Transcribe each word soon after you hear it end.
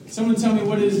Someone tell me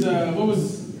what was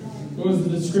the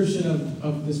description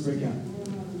of this breakout?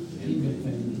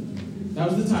 That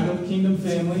was the title, Kingdom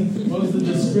Family. What was the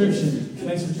description?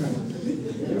 Thanks for trying.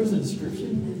 There was a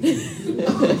description. There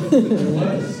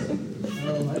was.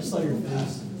 I just saw your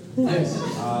face. Yes.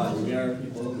 We are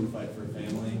people who fight for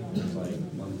family. It's like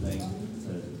one thing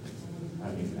to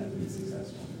having that be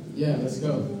successful. Yeah, let's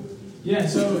go. Yeah,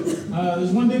 so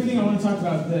there's one big thing I want to talk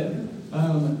about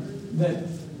that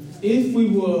if we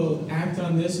will act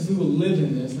on this, if we will live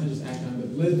in this, not just act on it,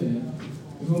 but live in it,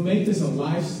 if we'll make this a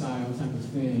lifestyle type of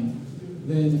thing,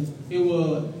 then it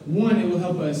will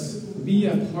help us be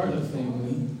a part of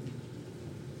family,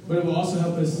 but it will also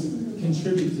help us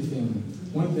contribute to family.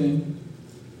 One thing,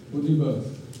 we'll do both.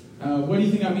 What do you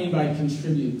think I mean by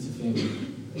contribute to family?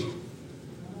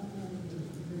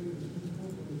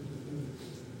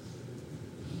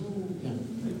 Yeah.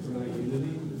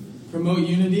 Promote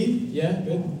unity. Yeah,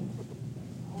 good.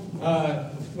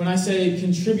 When I say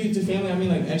contribute to family, I mean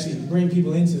like actually bring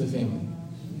people into the family.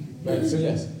 Right, so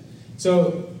yes.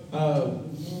 So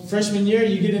freshman year,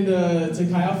 you get into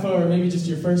Chi Alpha, or maybe just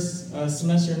your first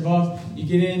semester involved, you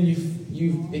get in,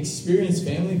 you've experienced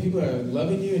family, people are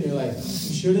loving you, and you're like,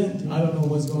 you shouldn't, I don't know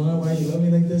what's going on, why you love me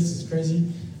like this, it's crazy.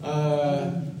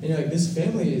 And you're like, this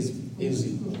family is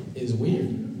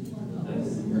weird.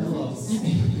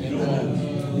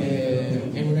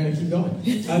 And we're going to keep going.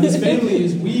 This family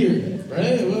is weird,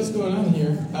 right? What's going on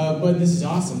here? But this is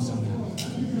awesome somehow.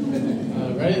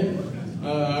 Right?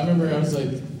 I remember I was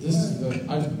like,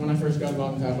 when I first got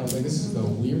involved in Chi Alpha, I was like, this is the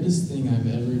weirdest thing I've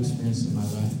ever experienced in my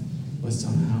life. But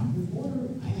somehow,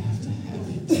 I have to have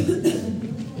it.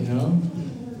 You know?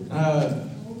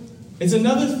 It's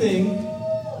another thing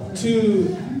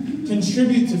to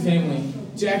contribute to family,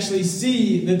 to actually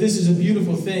see that this is a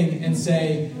beautiful thing and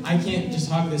say, I can't just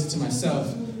hog this to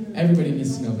myself. Everybody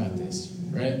needs to know about this,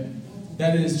 right?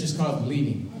 That is just called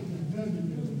leading.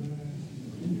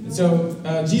 And so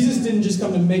Jesus didn't just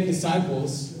come to make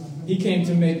disciples. He came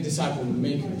to make disciple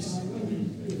makers,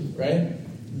 right?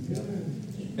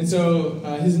 And so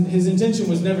his intention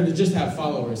was never to just have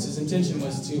followers. His intention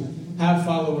was to have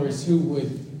followers who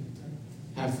would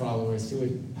have followers, who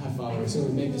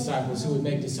would make disciples,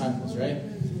 right?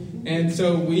 And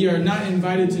so we are not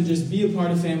invited to just be a part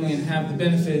of family and have the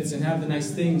benefits and have the nice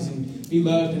things and be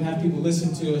loved and have people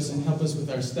listen to us and help us with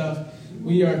our stuff.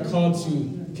 We are called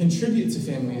to contribute to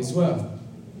family as well.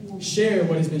 Share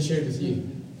what has been shared with you.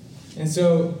 And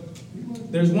so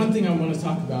there's one thing I want to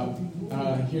talk about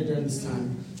here during this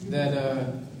time that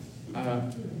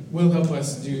will help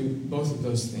us do both of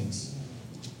those things.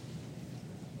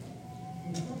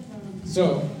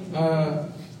 So,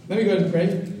 let me go ahead and pray.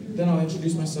 Then I'll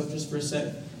introduce myself just for a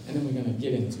sec, and then we're going to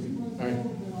get into it. All right.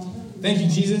 Thank you,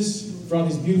 Jesus, for all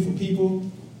these beautiful people.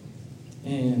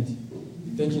 And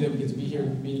thank you that we get to be here,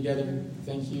 be together.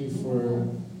 Thank you for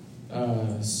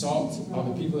SALT, all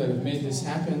the people that have made this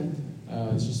happen.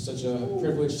 It's just such a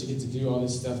privilege to get to do all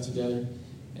this stuff together.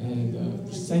 And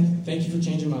just thank you for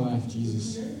changing my life,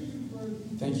 Jesus.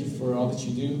 Thank you for all that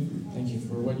you do. Thank you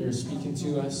for what you're speaking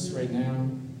to us right now.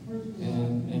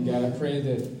 And God, I pray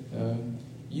that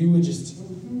you would just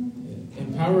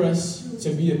empower us to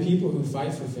be a people who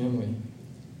fight for family.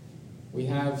 We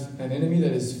have an enemy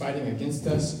that is fighting against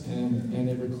us, and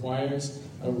it requires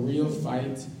a real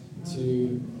fight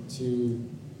to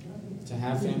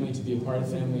have family, to be a part of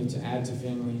family, to add to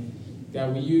family.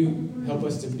 God, will you help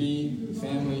us to be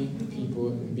family people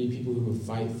and be people who will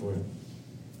fight for it?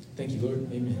 Thank you,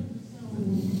 Lord. Amen.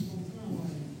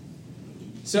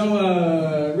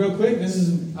 So, real quick, this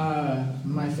is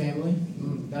my family.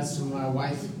 That's my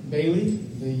wife, Bailey,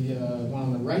 the one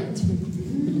on the right.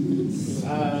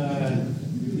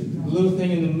 The little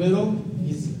thing in the middle,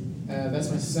 that's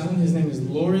my son. His name is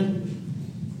Lauren.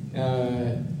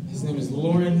 His name is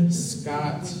Lauren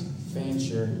Scott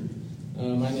Fancher.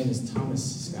 My name is Thomas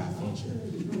Scott Fancher.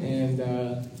 And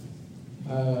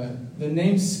the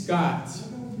name Scott,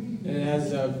 it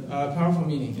has a powerful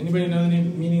meaning. Anybody know the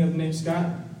meaning of the name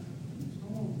Scott?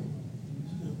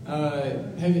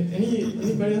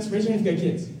 Anybody else? Raise your hand if you got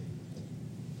kids.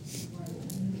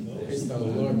 Praise the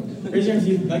Lord. Raise your hand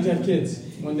if you'd like to have kids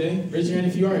one day. Raise your hand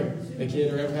if you are a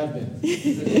kid or ever have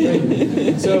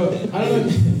been. So, I don't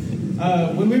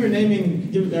know, when we were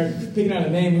picking out a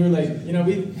name, we were like,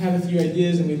 we had a few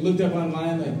ideas and we looked up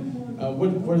online, like,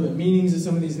 what are the meanings of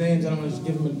some of these names? I don't want to just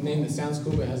give them a name that sounds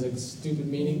cool but has a stupid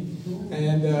meaning.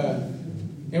 And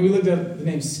we looked up the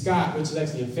name Scott, which is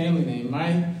actually a family name.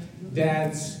 My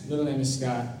dad's middle name is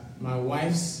Scott. My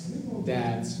wife's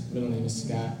dad's middle name is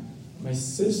Scott. my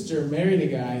sister married a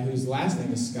guy whose last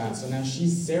name is Scott, so now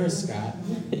she's Sarah Scott.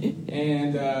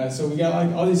 And so we got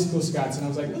like all these cool Scotts, and I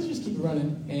was like, let's just keep it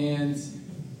running.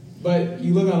 But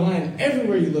you look online,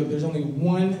 everywhere you look, there's only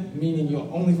one meaning.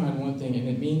 You'll only find one thing, and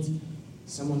it means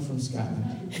someone from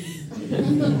Scotland.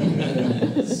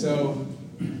 So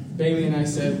Bailey and I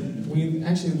said, we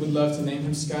actually would love to name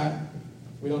him Scott.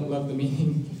 We don't love the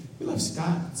meaning. We love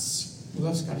Scots. We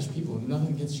love Scottish people. Nothing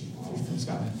against you if you're from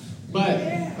Scotland.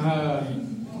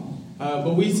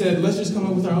 But we said, let's just come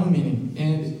up with our own meaning.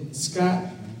 And Scott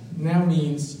now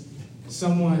means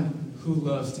someone who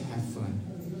loves to have fun.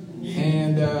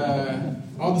 And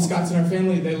all the Scots in our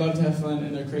family, they love to have fun,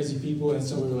 and they're crazy people, and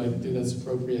so we were like, dude, that's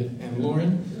appropriate. And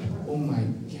Lauren, oh my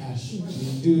gosh,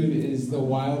 dude is the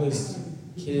wildest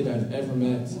kid I've ever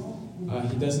met.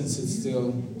 He doesn't sit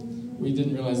still. We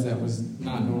didn't realize that was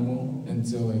not normal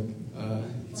until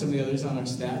some of the others on our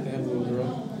staff, they have a little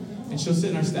girl, and she'll sit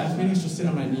in our staff meetings, she'll sit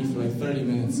on my knee for like 30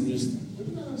 minutes and just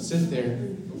sit there.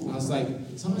 And I was like,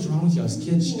 something's wrong with y'all's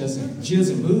kids. She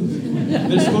doesn't move.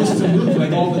 They're supposed to move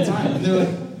like all the time. And they're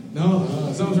like, no,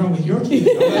 something's wrong with your kid.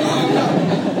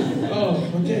 I'm like, oh,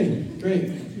 okay, great.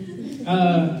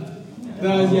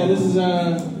 This is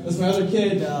my other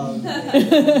kid.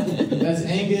 That's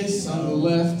Angus on the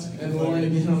left and Lauren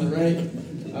again on the right.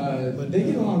 But they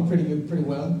get along pretty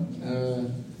well.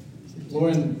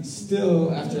 Lauren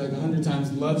still, after like 100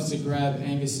 times, loves to grab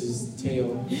Angus's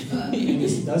tail.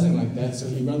 Angus doesn't like that, so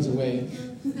he runs away.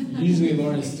 Usually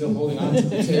Lauren is still holding on to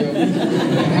the tail when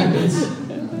it happens.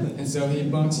 And so he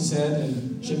bumps his head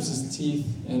and chips his teeth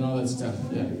and all that stuff.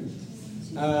 Yeah.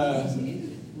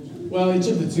 Well, he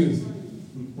chipped a tooth,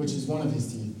 which is one of his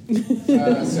teeth.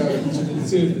 So he chipped a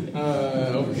tooth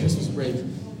over Christmas break.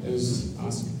 It was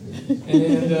awesome.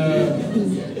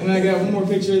 And I got one more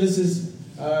picture. This is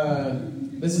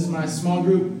my small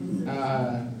group.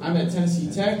 I'm at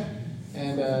Tennessee Tech,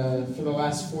 and for the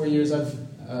last 4 years, I've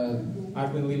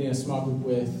been leading a small group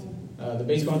with the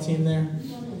baseball team there,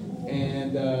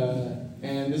 and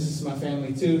this is my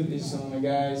family too. These are some of my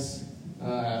guys.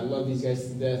 I love these guys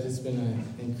to death. It's been an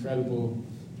incredible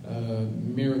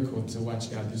miracle to watch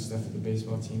God do stuff with the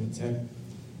baseball team at Tech.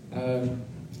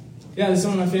 There's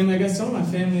some of my family. I got some of my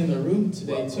family in the room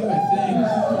today too, I think.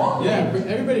 Yeah,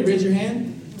 everybody raise your hand.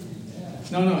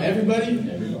 No, everybody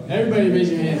raise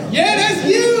your hand. Yeah, that's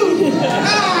you!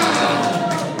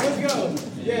 Ah! Let's go.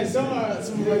 Yeah, some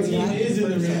of our team is in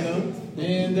the room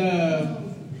though.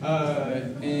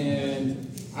 And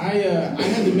I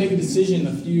had to make a decision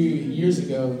a few years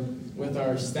ago with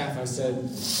our staff. I said,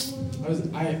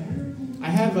 I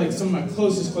have like some of my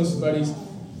closest buddies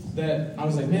that I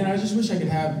was like, man, I just wish I could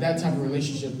have that type of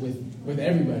relationship with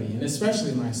everybody, and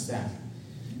especially my staff.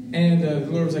 And the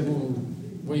Lord was like, well,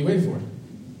 what are you waiting for?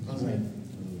 I was like,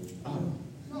 oh.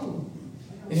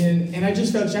 And I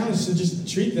just felt challenged to just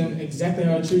treat them exactly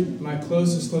how I treat my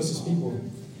closest people.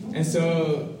 And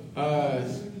so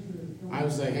I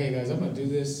was like, hey guys, I'm gonna do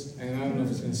this, and I don't know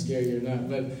if it's gonna scare you or not,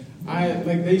 but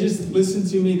they just listen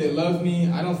to me, they love me.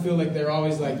 I don't feel like they're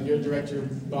always like your director,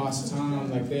 boss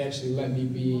Tom. Like they actually let me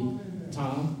be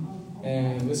Tom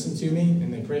and listen to me,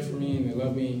 and they pray for me, and they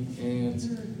love me, and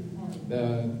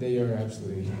they are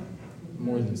absolutely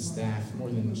more than staff, more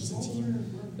than just a team.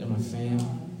 They're my fam,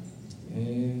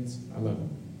 and I love them.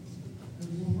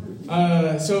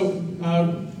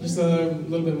 Just a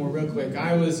little bit more real quick.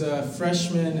 I was a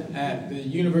freshman at the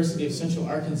University of Central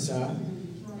Arkansas.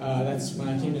 That's when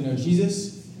I came to know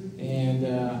Jesus, and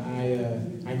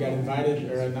I got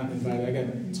invited, or not invited, I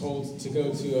got told to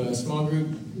go to a small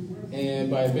group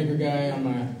and by a bigger guy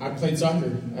I played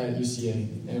soccer at UCA,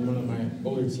 and one of my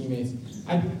older teammates.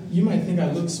 You might think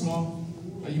I look small.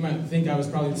 You might think I was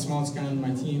probably the smallest guy on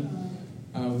my team.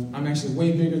 I'm actually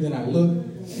way bigger than I look,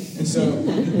 and so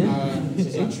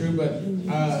it's not true. But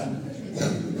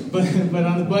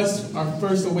on the bus, our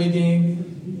first away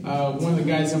game, one of the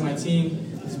guys on my team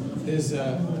is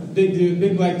a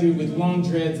big black dude with long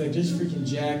dreads, like just freaking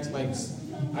jacked. Like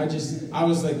I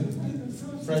was like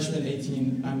freshman,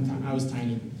 18. I was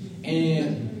tiny,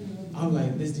 and I'm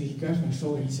like, this dude. He grabs my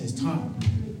shoulder. And he says, "Tom,"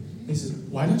 he says,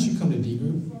 "Why don't you come to D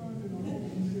group?"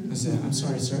 I said, "I'm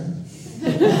sorry, sir."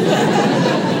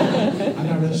 I'm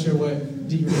not really sure what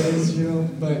D group is,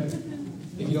 but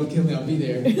if you don't kill me, I'll be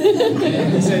there.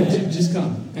 And he said, "Just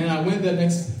come." And I went that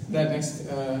next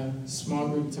small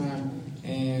group time,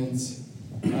 and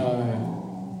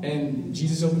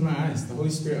Jesus opened my eyes. The Holy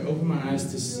Spirit opened my eyes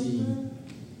to see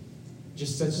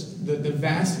just such the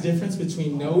vast difference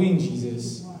between knowing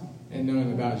Jesus and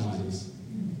knowing about Jesus.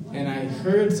 And I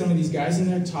heard some of these guys in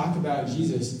there talk about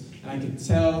Jesus, and I could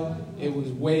tell it was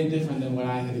way different than what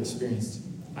I had experienced.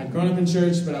 I'd grown up in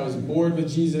church, but I was bored with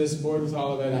Jesus, bored with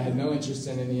all of it. I had no interest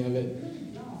in any of it.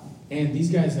 And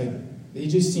these guys, they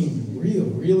just seemed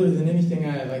realer than anything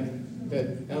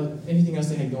anything else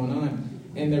they had going on.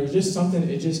 And there was just something,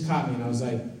 it just caught me. And I was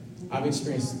like, I've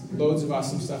experienced loads of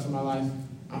awesome stuff in my life.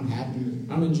 I'm happy.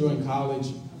 I'm enjoying college.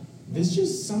 This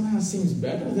just somehow seems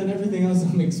better than everything else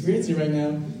I'm experiencing right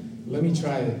now. Let me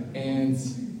try it. And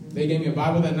they gave me a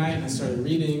Bible that night, and I started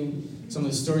reading some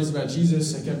of the stories about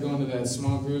Jesus. I kept going to that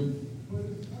small group.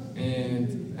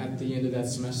 And at the end of that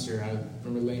semester, I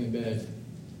remember laying in bed,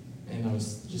 and I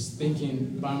was just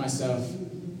thinking by myself,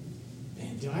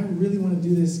 man, do I really want to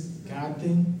do this God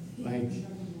thing?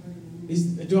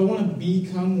 Do I want to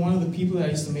become one of the people that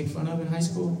I used to make fun of in high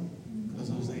school? Because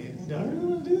I was like, do I really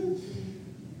want to do it?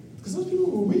 Because those people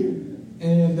were weird.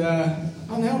 And now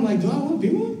I'm like, do I want to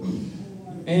be one?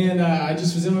 And I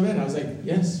just was in my bed. I was like,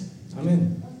 yes, I'm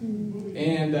in.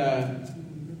 And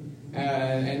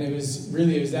it was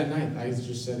that night. I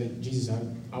just said, Jesus,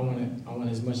 I want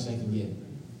as much as I can get.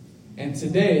 And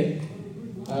today,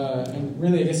 and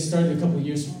really, I guess it started a couple of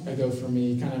years ago for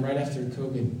me, kind of right after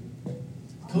COVID.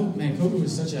 COVID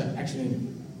was such an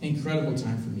incredible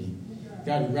time for me.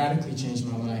 God radically changed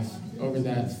my life over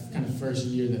that kind of first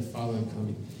year that followed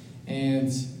COVID.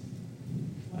 And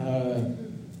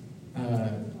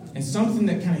something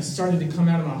that kind of started to come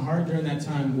out of my heart during that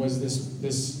time was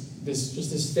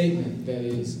this statement that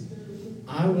is,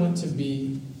 I want to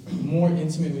be more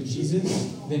intimate with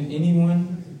Jesus than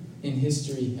anyone in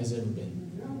history has ever been.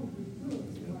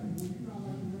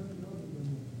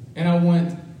 And I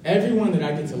want everyone that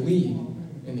I get to lead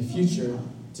in the future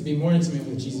to be more intimate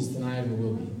with Jesus than I ever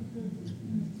will be.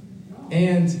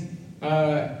 And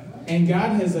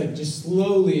God has just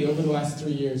slowly over the last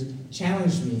 3 years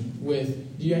challenged me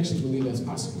with, do you actually believe that's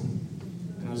possible?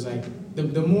 And I was like,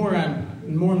 the more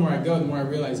and more I go, the more I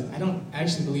realize I don't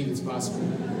actually believe it's possible.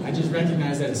 I just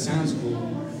recognize that it sounds cool.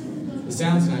 It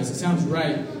sounds nice. It sounds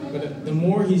right. But the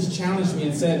more he's challenged me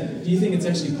and said, do you think it's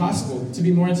actually possible to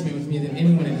be more intimate with me than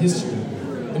anyone in history?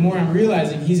 The more I'm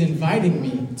realizing he's inviting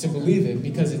me to believe it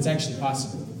because it's actually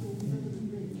possible.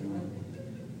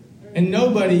 And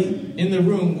nobody in the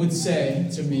room would say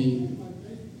to me,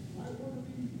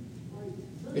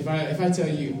 if I tell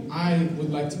you I would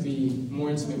like to be more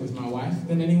intimate with my wife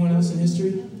than anyone else in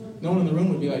history, no one in the room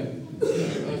would be like,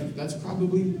 that's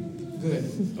probably good,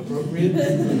 appropriate.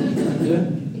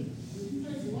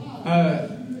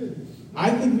 I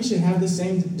think we should have the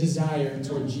same desire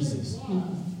toward Jesus.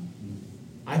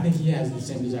 I think he has the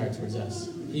same desire towards us.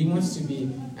 He wants to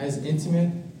be as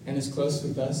intimate and as close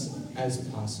with us as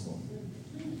possible.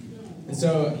 And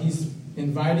so he's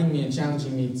inviting me and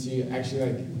challenging me to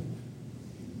actually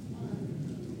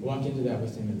walk into that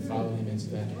with him and follow him into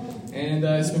that. And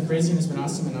it's been crazy and it's been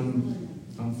awesome, and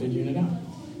I'm figuring it out.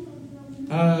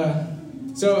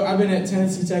 So I've been at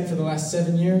Tennessee Tech for the last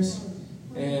 7 years,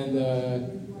 and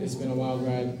it's been a wild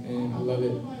ride, and I love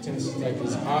it. Tennessee Tech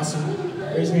is awesome.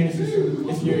 Raise your hand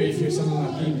if you're some of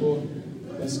my people.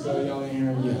 Let's go, y'all in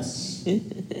here. Yes.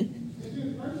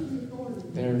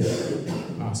 There we go.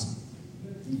 Awesome.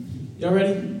 Y'all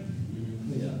ready?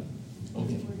 Yeah.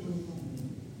 Okay.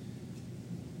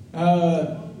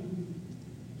 I'm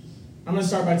going to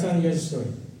start by telling you guys a story.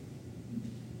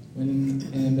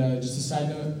 Just a side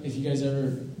note, if you guys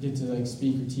ever get to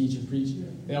speak or teach or preach,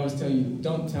 they always tell you,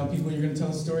 don't tell people you're going to tell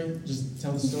a story, just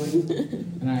tell the story.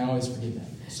 And I always forget that.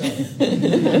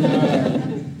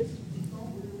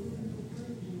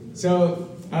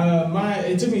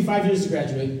 It took me 5 years to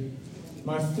graduate.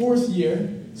 My 4th year,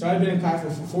 so I'd been in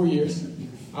Kaifa for 4 years.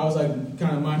 I was kind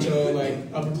of macho,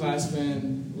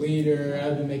 upperclassman, leader.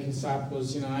 I'd been making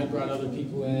disciples. I brought other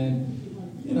people in.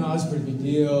 I was a pretty big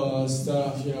deal, all this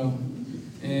stuff,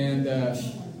 And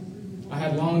I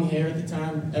had long hair at the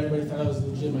time. Everybody thought I was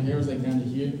legit. My hair was down to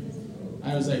here.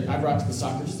 I rocked the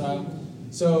soccer style.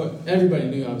 So everybody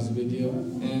knew I was a big deal.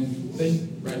 And they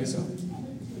rightly so.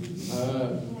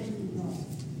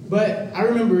 But I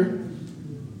remember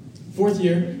 4th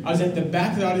year, I was at the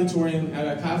back of the auditorium at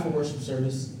a Kaifa worship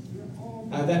service.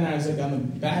 That night I was on the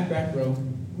back row.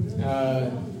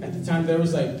 At the time there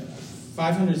was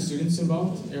 500 students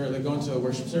involved, or going to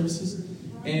worship services,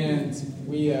 and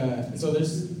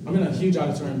I'm in a huge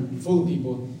auditorium full of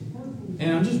people,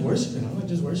 and I'm just worshiping. I'm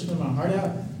just worshiping my heart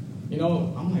out.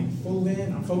 I'm full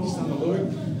in. I'm focused on the Lord,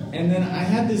 and then I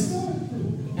had this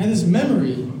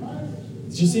memory,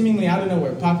 just seemingly out of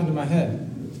nowhere, pop into my head.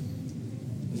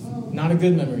 Not a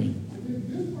good memory,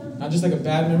 not just a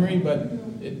bad memory, but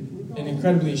an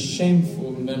incredibly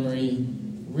shameful memory,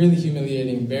 really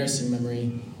humiliating, embarrassing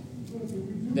memory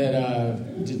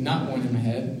that did not go in my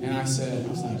head. And I was like,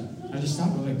 I just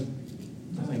stopped. I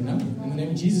was like, no. In the name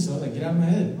of Jesus, I was like, get out of my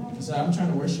head. I said, I'm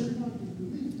trying to worship.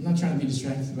 I'm not trying to be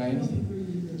distracted by anything.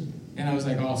 And I was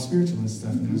like all spiritual and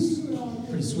stuff, and it was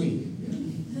pretty sweet.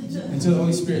 Until the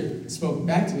Holy Spirit spoke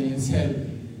back to me and said,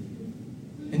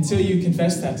 until you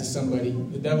confess that to somebody,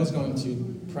 the devil's going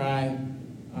to pry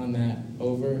on that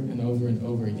over and over and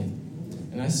over again.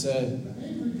 And I said,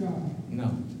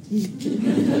 no.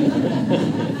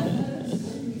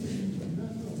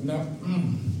 No.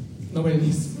 Nobody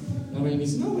needs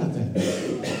to know about that.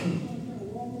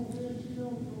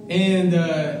 And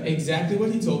exactly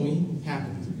what he told me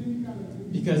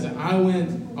happened. Because I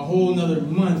went a whole another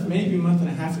month, maybe a month and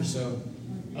a half or so,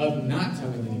 of not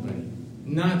telling anybody.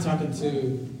 Not talking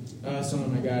to some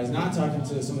of my guys, not talking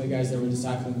to some of the guys that were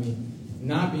discipling me,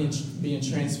 not being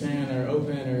transparent or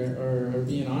open or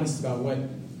being honest about what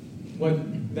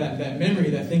that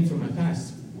memory, that thing from my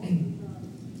past.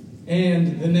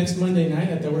 And the next Monday night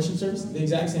at the worship service, the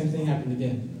exact same thing happened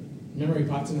again. Memory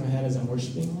popped into my head as I'm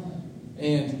worshiping,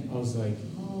 and I was like,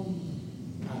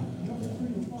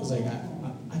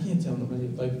 I can't tell nobody.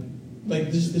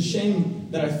 Like just the shame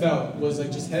that I felt was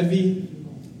like just heavy.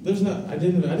 I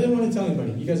didn't want to tell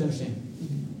anybody. You guys understand?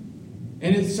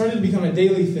 And it started to become a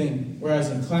daily thing where I was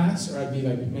in class, or I'd be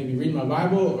like maybe reading my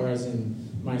Bible, or I was in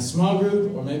my small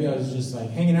group, or maybe I was just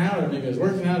like hanging out, or maybe I was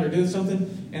working out or doing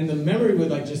something, and the memory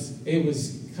would it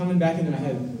was coming back into my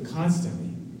head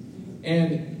constantly.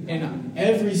 And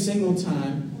every single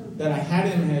time that I had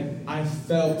it in my head, I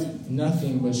felt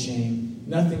nothing but shame,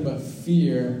 nothing but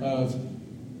fear of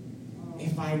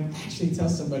if I actually tell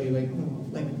somebody like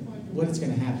what is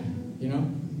going to happen, you know?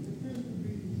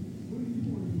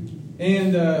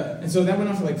 And so that went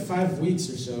on for like 5 weeks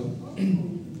or so,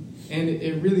 and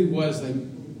it really was like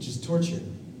just torture.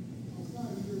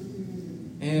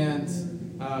 And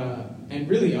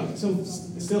really,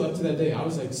 still up to that day, I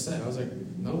was like set. I was like,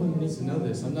 no one needs to know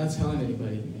this. I'm not telling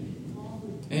anybody.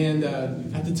 And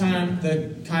at the time,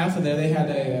 the Chi Alpha there, they had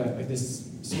this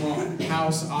small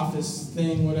house office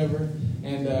thing, whatever.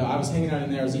 And I was hanging out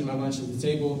in there. I was eating my lunch at the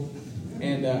table.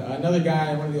 And another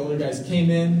guy, one of the older guys, came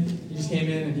in. He just came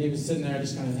in, and he was sitting there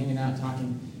just kind of hanging out,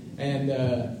 talking. And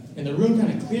the room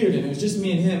kind of cleared, and it was just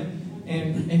me and him.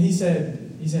 And he said,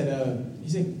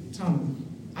 Tom,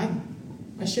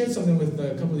 I shared something with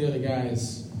a couple of the other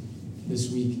guys this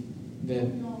week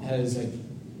that has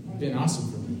been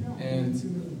awesome for me. And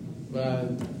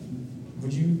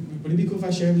would it be cool if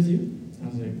I shared with you? I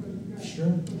was like,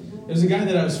 sure. It was a guy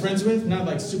that I was friends with, not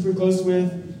like super close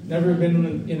with, never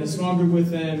been in a small group with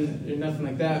them or nothing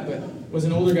like that, but was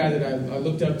an older guy that I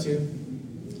looked up to.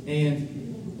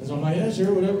 And so I'm like, yeah,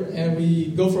 sure, whatever. And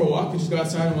we go for a walk. We just go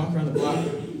outside and walk around the block.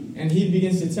 And he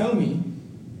begins to tell me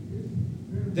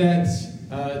that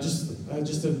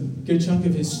just a good chunk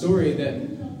of his story that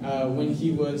when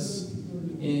he was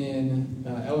in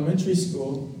elementary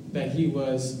school, that he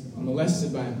was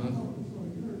molested by an uncle,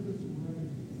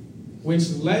 which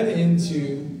led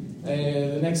into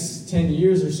the next 10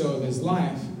 years or so of his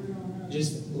life,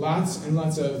 just lots and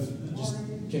lots of just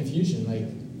confusion. Like,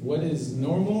 what is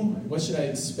normal? What should I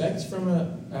expect from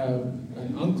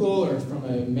an uncle, or from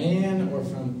a man, or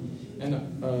from an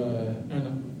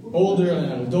older,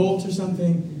 an adult or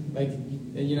something? Like,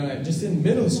 you know, just in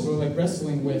middle school, like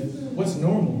wrestling with what's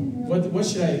normal, what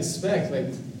should I expect?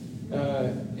 Like,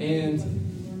 and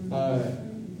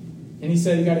he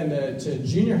said he got into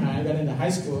junior high, got into high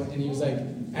school, and he was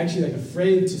actually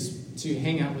afraid to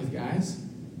hang out with guys,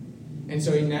 and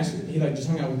so he just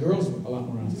hung out with girls a lot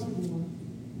more often.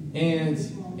 And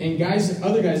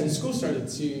other guys in school started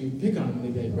to pick on him.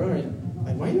 They'd be like, bro,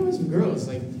 why are you always with girls?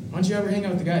 Like, why don't you ever hang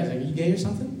out with the guys? Like, are you gay or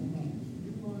something?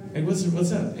 Like,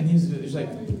 what's up? And he was like,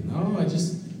 no, I don't know, they're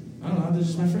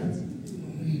just my friends.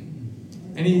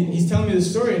 And he's telling me the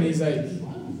story, and he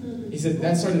said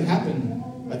that started to happen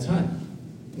a ton.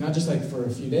 Not just for a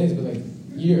few days, but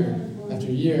year after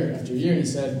year after year. And he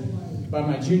said, by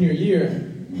my junior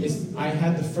year, I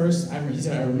had the first, he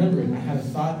said, I remember it, I had a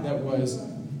thought that was,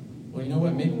 well, you know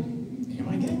what, maybe, am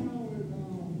I gay?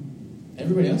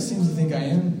 Everybody else seems to think I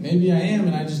am. Maybe I am,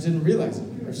 and I just didn't realize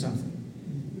it, or something.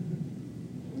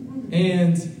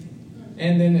 And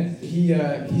then he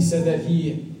said that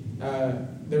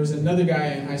there was another guy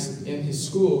in his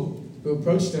school who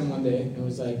approached him one day and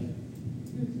was like,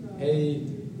 hey,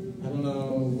 I don't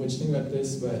know what you think about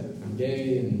this, but I'm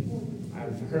gay, and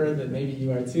I've heard that maybe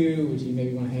you are too. Would you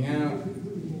maybe want to hang out?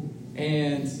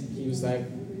 And he was like,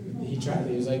 he tried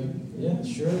it. He was like, yeah,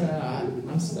 sure.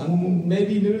 I'm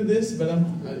maybe new to this, but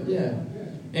yeah.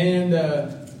 And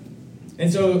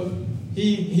so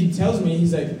he tells me, he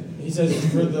says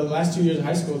for the last 2 years of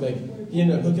high school, he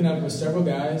ended up hooking up with several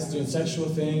guys, doing sexual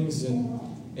things, and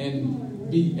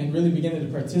really beginning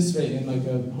to participate in like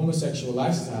a homosexual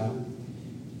lifestyle.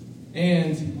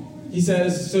 And he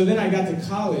says, so then I got to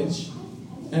college,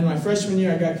 and my freshman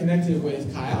year I got connected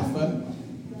with Chi Alpha,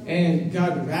 and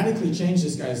God radically changed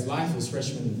this guy's life his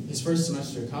first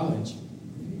semester of college.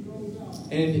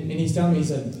 And he's telling me, he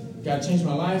said, God changed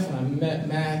my life, and I met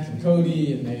Mac and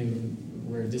Cody, and they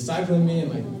were discipling me,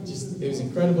 and it was an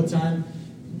incredible time.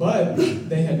 But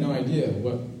they had no idea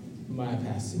what my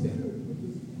past had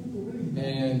been.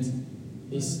 And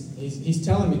he's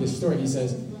telling me this story. He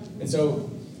says, and so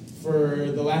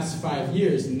for the last 5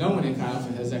 years, no one in Chi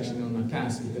Alpha has actually known my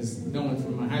past because no one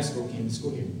from my high school came to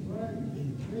school here.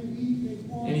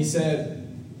 And he said,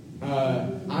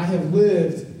 I have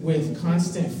lived with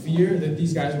constant fear that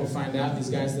these guys will find out,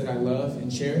 these guys that I love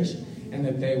and cherish, and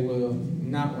that they will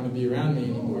not want to be around me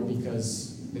anymore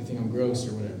because they think I'm gross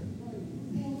or whatever.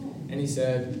 And he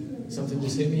said, something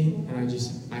just hit me, and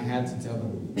I had to tell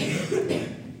them.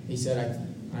 He said,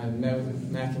 I met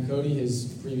with Mac and Cody, his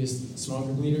previous small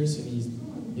group leaders, and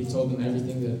he told them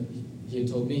everything that he had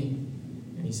told me.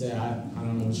 And he said, I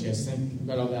don't know what you guys think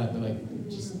about all that, but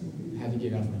just had to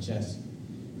get it off my chest.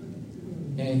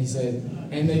 And he said,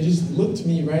 and they just looked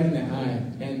me right in the eye,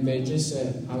 and they just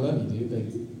said, I love you, dude.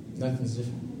 Like, nothing's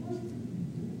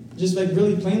different. Just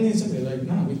really plainly and simply,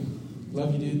 no, we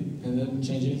love you, dude, and it doesn't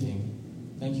change anything.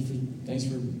 Thanks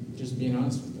for just being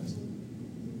honest with us.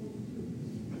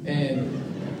 And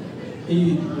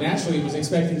he naturally was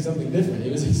expecting something different.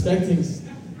 He was expecting,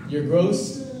 you're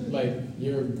gross,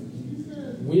 you're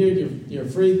weird, you're a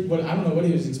freak. I don't know what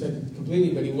he was expecting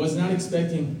completely, but he was not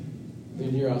expecting,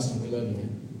 dude, you're awesome, we love you, man.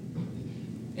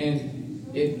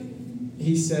 And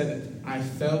he said, I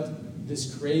felt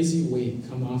this crazy weight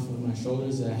come off of my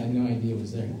shoulders that I had no idea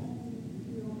was there.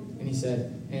 And he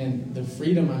said, and the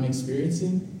freedom I'm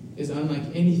experiencing is unlike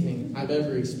anything I've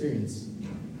ever experienced.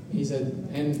 And he said,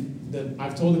 and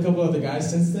I've told a couple other guys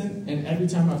since then, and every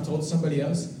time I've told somebody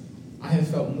else, I have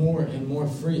felt more and more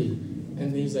free.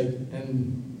 And he's like,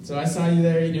 and so I saw you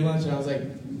there eating your lunch, and I was like,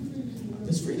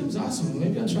 this freedom's awesome.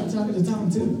 Maybe I'll try talking to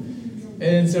Tom too.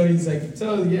 And so he's like,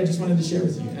 so yeah, just wanted to share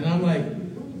with you. And I'm like,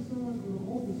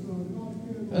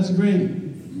 that's great.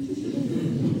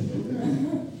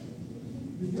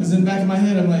 Because in the back of my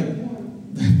head, I'm like,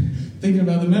 thinking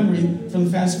about the memory for the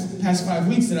past 5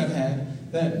 weeks that I've had,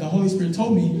 that the Holy Spirit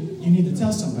told me, you need to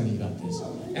tell somebody about this.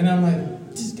 And I'm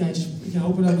like, this guy just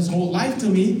opened up his whole life to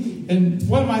me, and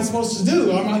what am I supposed to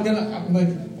do? I'm like,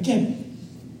 I can't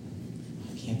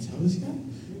tell this guy.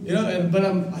 But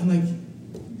I'm like,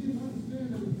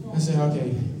 I said,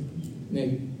 okay,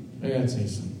 Nick, I gotta tell you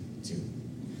something too.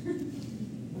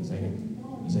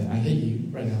 I said, I hate you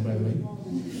right now, by the way.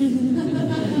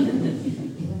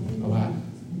 A lot.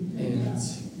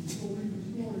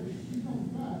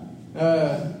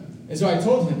 And so I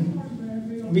told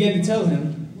him, began to tell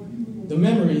him, the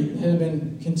memory had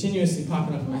been continuously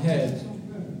popping up in my head,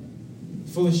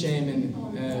 full of shame and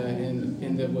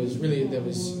that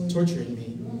was torturing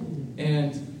me.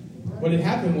 And what had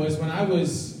happened was when I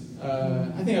was,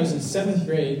 I think I was in 7th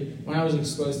grade, when I was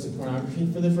exposed to pornography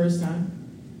for the first time.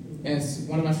 And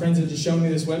one of my friends had just shown me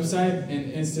this website,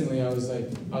 and instantly I was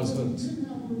hooked.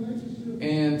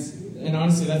 And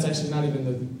honestly, that's actually not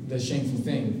even the shameful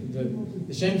thing.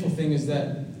 The shameful thing is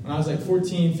that when I was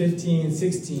 14, 15,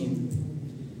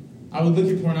 16, I would look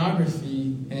at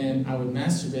pornography and I would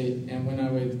masturbate, and when I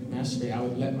would masturbate, I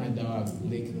would let my dog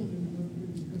lick me.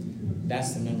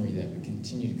 That's the memory that would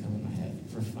continue to come in my head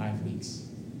for 5 weeks.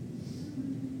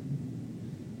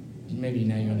 Maybe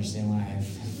now you understand why I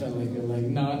felt like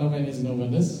no, nobody needs to know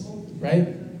about this,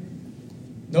 right?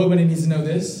 Nobody needs to know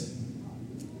this.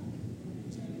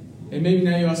 And maybe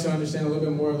now you also understand a little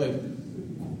bit more of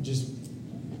just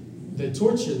the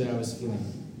torture that I was feeling.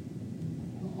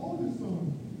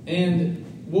 And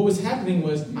what was happening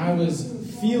was I was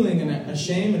feeling a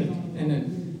shame and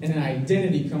an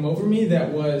identity come over me that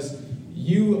was,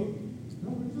 you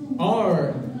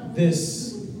are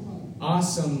this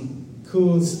awesome,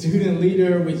 cool student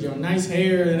leader with your nice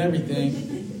hair and everything.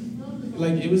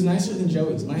 It was nicer than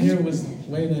Joey's. My hair was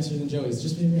way nicer than Joey's,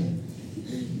 just being real.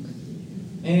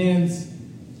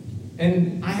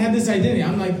 And I had this identity.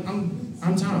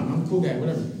 I'm Tom. I'm a cool guy,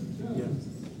 whatever. Yeah.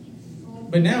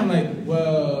 But now I'm like,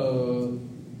 well,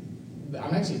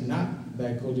 I'm actually not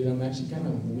that cool, dude. I'm actually kind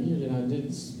of weird, and I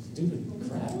did stupid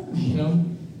crap,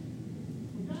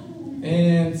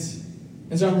 And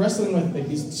so I'm wrestling with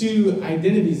these two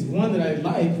identities, one that I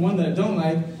like, one that I don't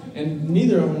like, and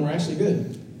neither of them were actually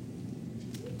good.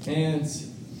 And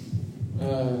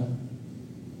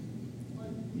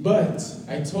But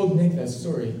I told Nick that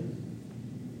story,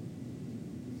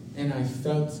 and I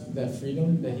felt that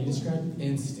freedom that he described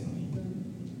instantly.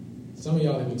 Some of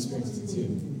y'all have experienced it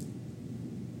too.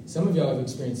 Some of y'all have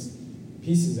experienced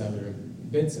pieces of it or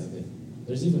bits of it.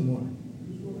 There's even more.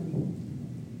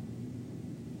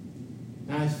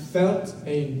 And I felt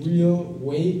a real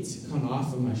weight come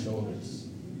off of my shoulders.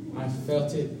 I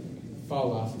felt it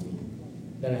fall off of me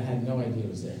that I had no idea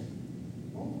was there.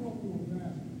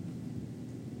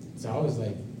 So I was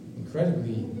like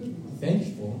incredibly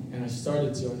thankful, and I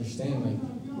started to understand like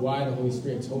why the Holy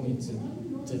Spirit told me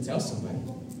to tell somebody.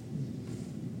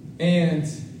 And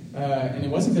it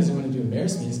wasn't because he wanted to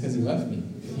embarrass me, it's because he loved me.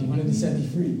 He wanted to set me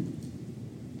free.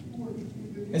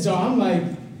 And so I'm like,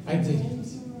 I did it.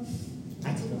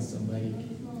 I told somebody.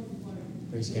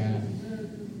 Praise God.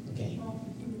 Okay.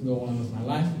 Go on with my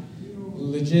life.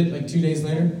 Legit, like 2 days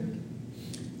later,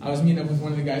 I was meeting up with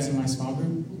one of the guys in my small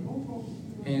group.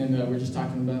 And we're just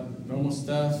talking about normal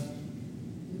stuff.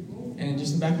 And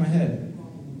just in the back of my head,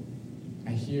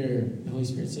 I hear the Holy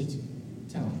Spirit say,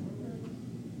 tell him.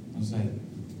 I was like,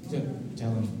 tell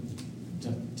him.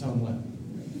 Tell him what?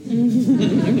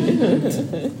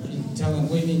 Tell him,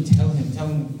 what do you mean tell him? Tell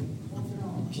him,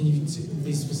 can you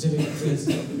be specific, please?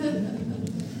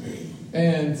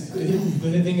 And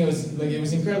the thing was, like, it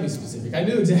was incredibly specific. I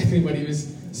knew exactly what he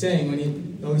was saying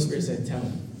when the Holy Spirit said, tell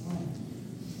him.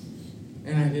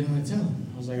 And I didn't want to tell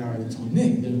him. I was like, I already told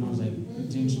Nick. Then I was like,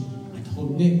 I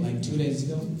told Nick like 2 days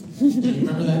ago. Do you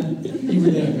remember that? You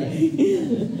were there, right?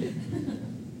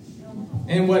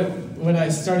 And what I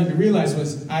started to realize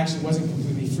was I actually wasn't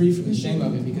completely free from the shame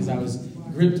of it because I was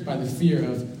gripped by the fear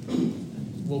of,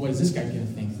 well, what is this guy going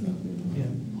to think? Yeah.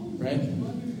 Right?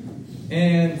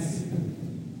 And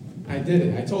I did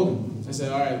it. I told him. I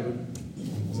said, all right. I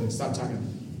was like, stop talking.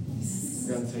 I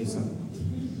got to tell you something.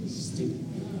 This is stupid.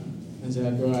 I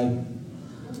said, bro,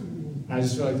 I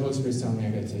just feel like the Holy Spirit's telling me I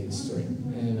got to tell you this story.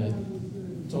 And I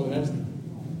told him everything.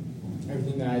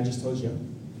 Everything that I just told you.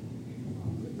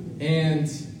 And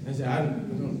I said, I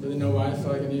don't really know why I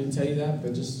felt like I needed to tell you that,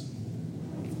 but just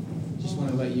want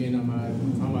to let you in on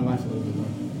my life a little bit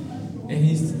more. And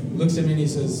he looks at me and he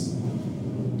says,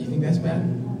 you think that's bad?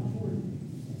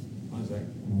 I was like,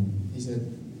 he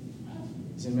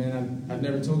said, man, I've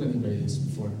never told anybody this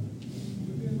before.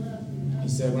 He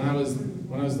said, when I was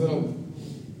little,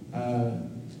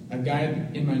 a guy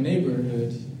in my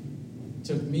neighborhood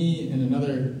took me and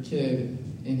another kid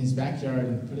in his backyard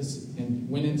and put us and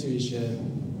went into his shed,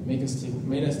 made us take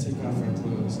off our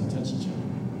clothes and touch each other.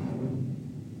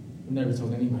 I've never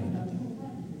told anybody about that.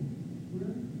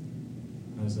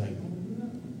 I was like,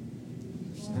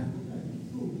 snap.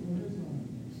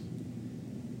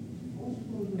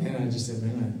 And I just said,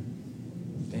 man,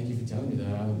 thank you for telling me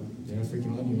that. I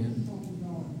freaking love you, man.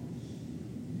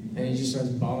 And he just starts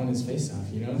bawling his face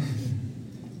off, you know?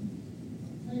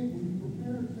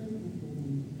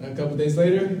 A couple days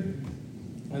later,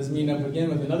 I was meeting up again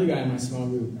with another guy in my small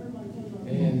group.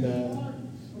 And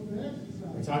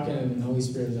we're talking, and the Holy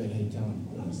Spirit was like, hey, tell him.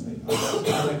 I was like,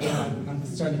 yeah, I'm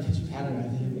starting to catch a pattern. I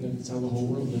think I'm going to tell the whole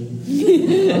world.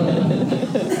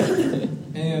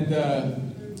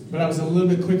 But I was a little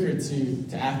bit quicker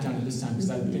to act on it this time because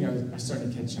I think I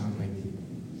started to catch on. Like,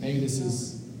 maybe this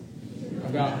is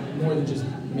about more than just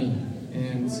me.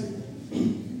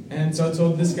 And so I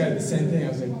told this guy the same thing. I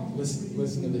was like,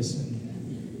 listen to this.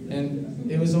 And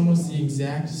it was almost the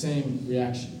exact same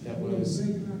reaction. That was,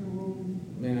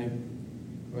 man,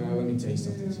 let me tell you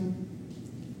something.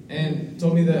 And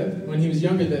told me that when he was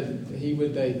younger that he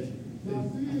would I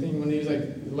think when he was like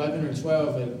 11 or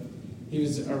 12, he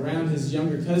was around his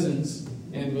younger cousins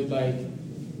and would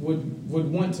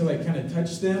want to kind of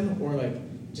touch them or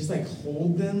just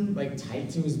hold them tight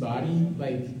to his body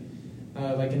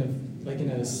in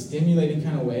a stimulating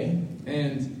kind of way,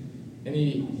 and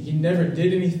he never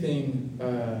did anything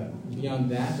beyond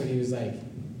that, but he was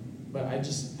but I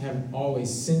just have always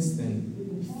since then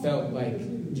felt like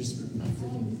just a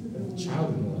freaking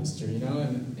child molester, you know,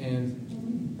 and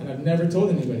I've never told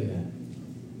anybody that,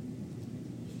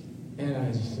 and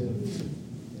I just said,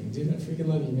 dude, I freaking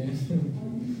love you, man.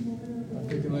 I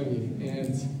freaking love you,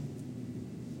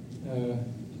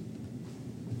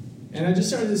 and I just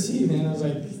started to see, man, I was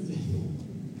like,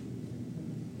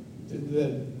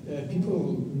 the people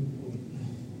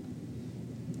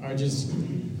are just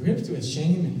gripped with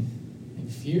shame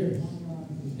and fear,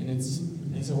 and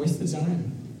it's a waste of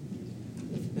time.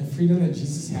 The freedom that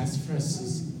Jesus has for us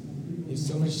is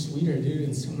so much sweeter, dude,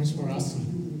 and so much more awesome.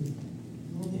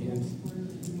 And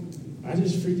I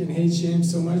just freaking hate shame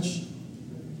so much.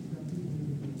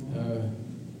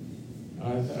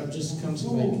 I've just come to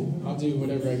like, I'll do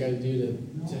whatever I got to do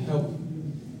to help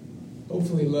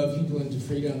hopefully love people into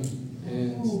freedom.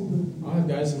 And I'll have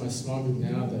guys in my small group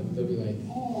now that they'll be like,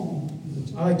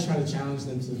 I like try to challenge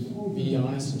them to be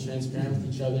honest and transparent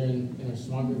with each other in our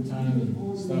small group time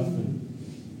and stuff. And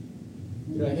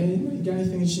be like, hey, you got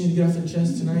anything that you need to get off your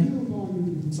chest tonight?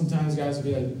 Sometimes guys will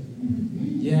be like,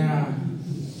 yeah,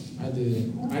 I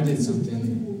did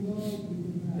something.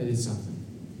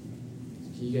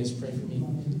 Can you guys pray for me?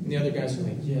 And the other guys are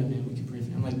like, yeah, man, we can pray for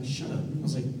you. I'm like, shut up. I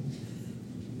was like,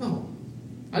 no.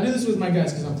 I do this with my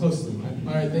guys because I'm close to them.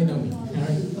 All right, they know me. All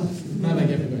right? Not like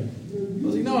everybody. I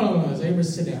was like, no. I was like, everybody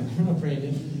sit down. I'm not praying,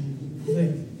 dude. I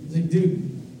was like, dude,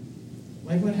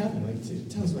 like what happened? Like,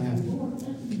 tell us what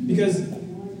happened. Because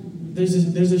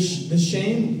the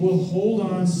shame will hold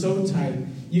on so tight.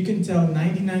 You can tell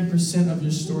 99% of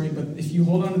your story, but if you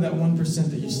hold on to that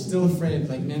 1% that you're still afraid,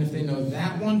 like, man, if they know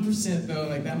that 1%, though,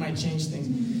 like, that might change things,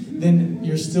 then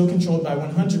you're still controlled by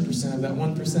 100% of that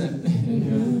 1%.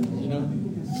 You know?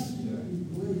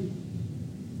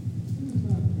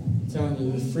 I'm telling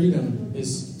you, the freedom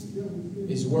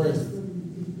is worth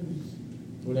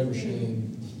whatever shame.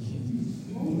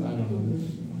 I don't know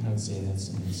how to say that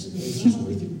sentence. It's just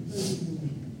worth it.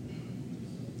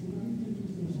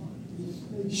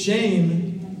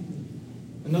 Shame,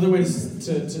 another way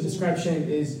to describe shame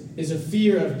is a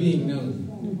fear of being known.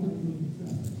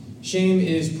 Shame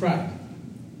is pride.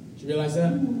 Did you realize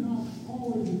that?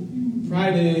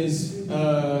 Pride is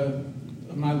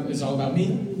all about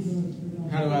me.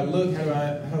 How do I look?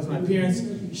 How's my appearance?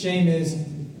 Shame is,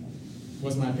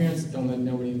 what's my appearance? Don't let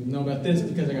nobody know about this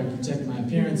because I got to protect my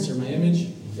appearance or my image.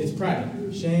 It's pride.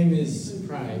 Shame is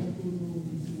pride.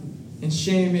 And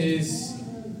shame is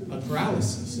a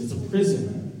paralysis. It's a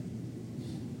prison.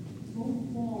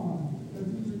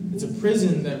 It's a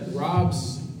prison that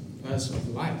robs us of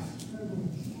life.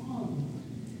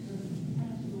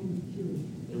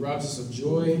 It robs us of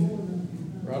joy,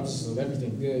 robs us of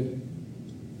everything good.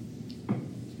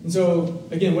 And so,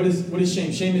 again, what is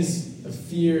shame? Shame is a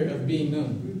fear of being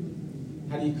known.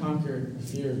 How do you conquer a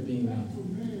fear of being known?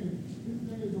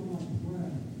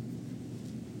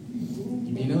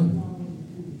 You be known.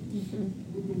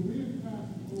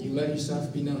 You let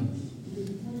yourself be known.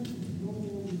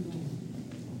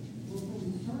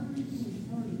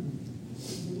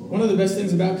 One of the best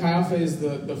things about Chi Alpha is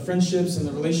the friendships and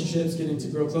the relationships, getting to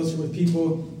grow closer with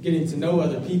people, getting to know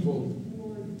other people.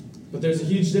 But there's a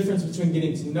huge difference between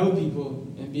getting to know people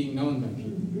and being known by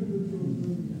people.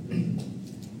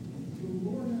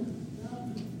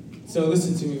 So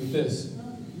listen to me with this.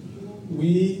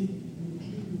 We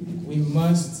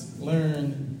must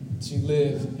learn to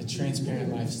live a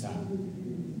transparent lifestyle.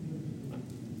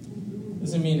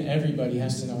 Doesn't mean everybody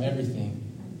has to know everything.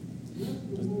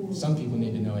 But some people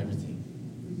need to know everything.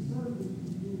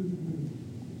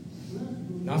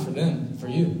 Not for them, for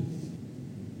you.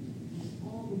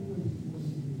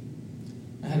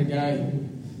 I had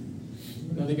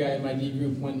another guy in my D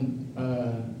group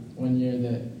one year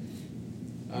that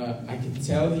I could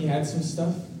tell he had some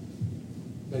stuff,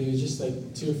 but he was just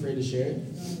like too afraid to share it.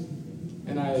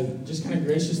 And I just kind of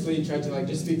graciously tried to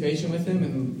just be patient with him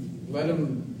and let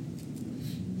him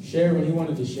share what he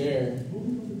wanted to share.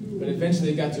 But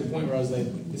eventually it got to a point where I was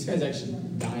like, this guy's actually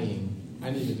dying.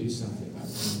 I need to do something about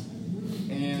him.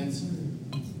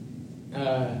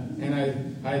 And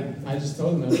I just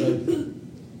told him, I was like,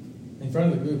 in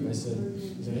front of the group, I said,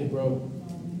 hey bro,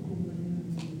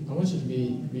 I want you to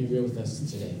be real with us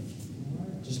today.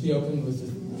 Just be open with it.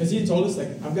 Because he had told us,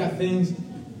 I've got things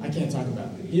I can't talk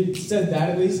about. He had said that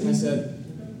at least, and I said,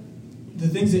 the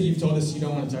things that you've told us you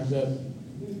don't want to talk about,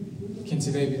 can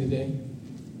today be the day?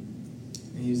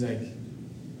 And he was like,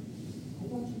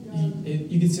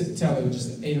 you could tell it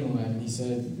just ate him alive. And he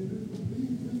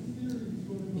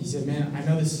said, man, I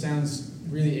know this sounds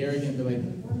really arrogant, but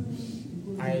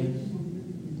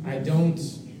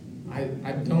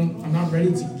I'm not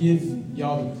ready to give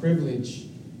y'all the privilege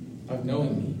of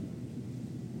knowing me.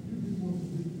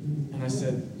 And I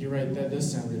said, you're right, that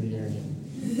does sound really arrogant.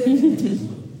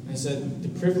 I said, the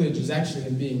privilege is actually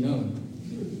in being known.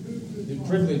 The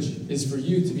privilege is for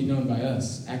you to be known by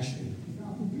us, actually.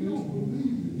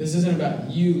 This isn't about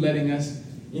you letting us,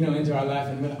 into our life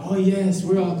and be like, oh yes,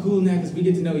 we're all cool now because we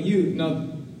get to know you. No,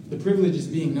 the privilege is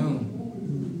being known.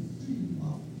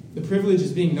 The privilege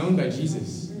is being known by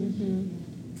Jesus.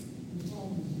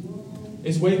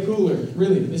 It's way cooler,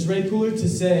 really. It's way cooler to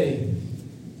say,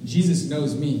 Jesus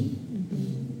knows me,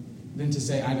 than to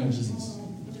say, I know Jesus.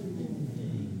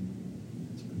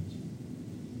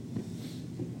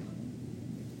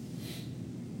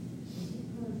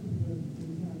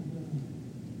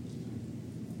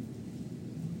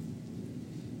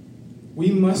 We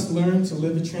must learn to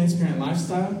live a transparent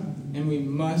lifestyle, and we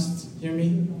must, hear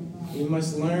me, we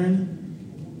must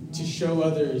learn to show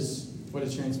others what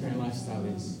a transparent lifestyle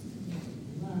is.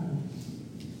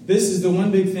 This is the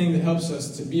one big thing that helps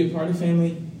us to be a part of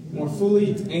family more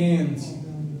fully and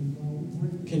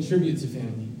contribute to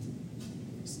family.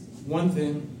 One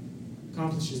thing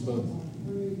accomplishes both.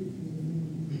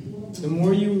 The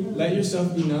more you let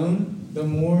yourself be known, the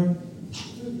more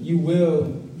you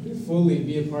will fully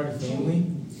be a part of family.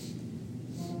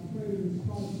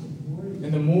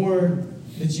 And the more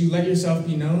that you let yourself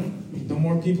be known, the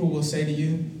more people will say to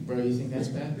you, bro, you think that's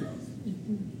bad?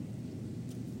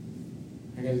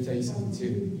 I got to tell you something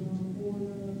too.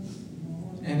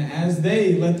 And as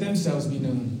they let themselves be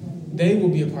known, they will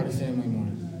be a part of family more.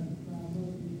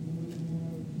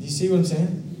 Do you see what I'm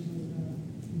saying?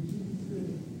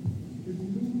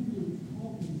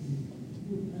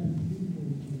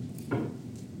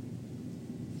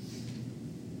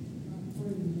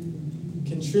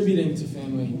 Contributing to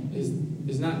family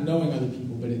is not knowing other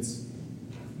people, but it's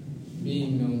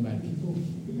being known by people.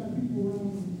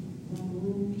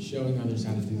 Showing others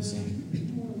how to do the same.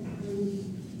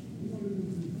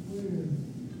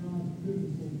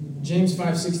 James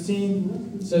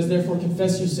 5:16 says, therefore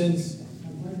confess your sins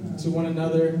to one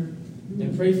another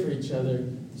and pray for each other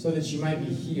so that you might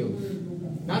be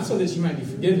healed. Not so that you might be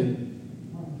forgiven.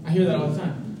 I hear that all the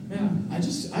time. Man, I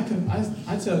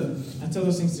tell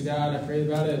those things to God, I pray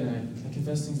about it, and I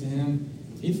confess things to Him.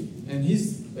 He's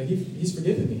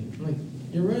forgiven me. I'm like,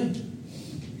 you're right.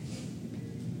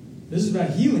 This is about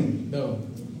healing, though.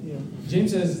 Yeah.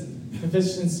 James says, confess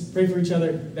your sins, pray for each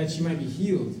other, that you might be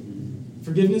healed.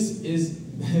 Forgiveness is,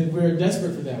 we're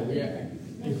desperate for that. We're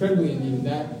incredibly in need of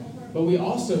that. But we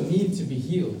also need to be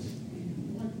healed.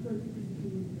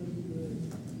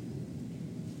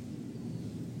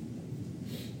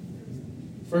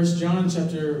 First John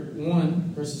chapter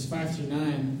 1, verses 5 through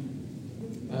 9.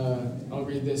 I'll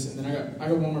read this, and then I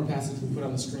got one more passage we put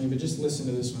on the screen, but just listen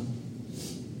to this one.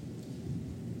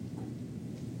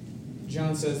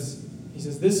 John says, he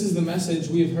says, this is the message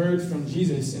we have heard from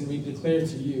Jesus, and we declare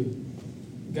to you.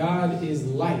 God is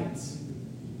light,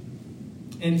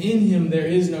 and in Him there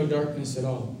is no darkness at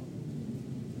all.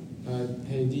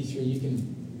 Hey, D3, you can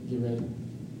get ready.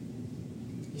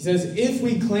 He says, if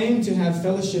we claim to have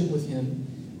fellowship with Him,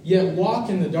 yet walk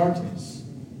in the darkness,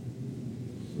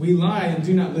 we lie and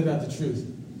do not live out the truth.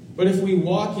 But if we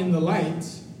walk in the light,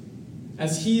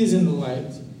 as He is in the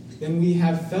light, then we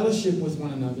have fellowship with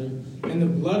one another, and the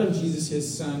blood of Jesus,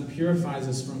 His Son, purifies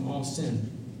us from all sin.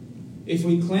 If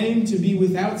we claim to be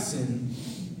without sin,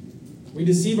 we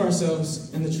deceive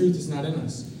ourselves, and the truth is not in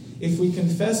us. If we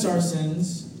confess our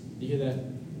sins, you hear that?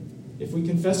 If we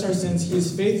confess our sins, He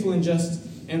is faithful and just,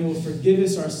 and will forgive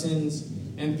us our sins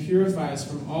and purify us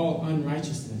from all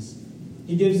unrighteousness.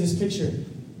 He gives this picture.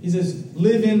 He says,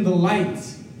 live in the light,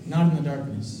 not in the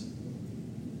darkness.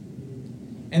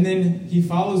 And then he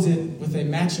follows it with a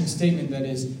matching statement that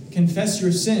is, confess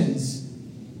your sins,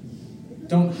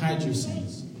 don't hide your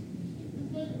sins.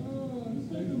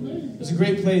 It's a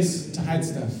great place to hide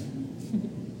stuff.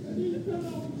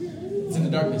 It's in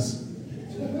the darkness.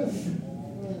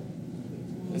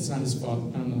 It's not his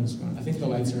fault. I don't know what's going on. I think the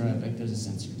lights are like there's a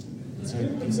sensor. That's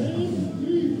right. Exactly.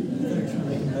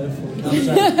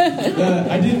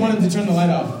 I did want him to turn the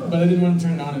light off, but I didn't want him to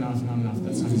turn it on and off and on and off.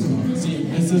 That's not his fault. See,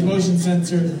 it's this motion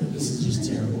sensor. This is just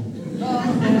terrible.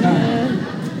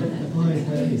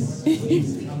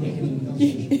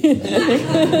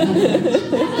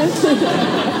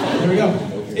 There we go.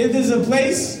 It is a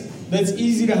place that's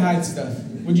easy to hide stuff.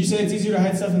 Would you say it's easier to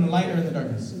hide stuff in the light or in the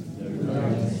darkness?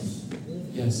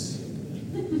 Yes.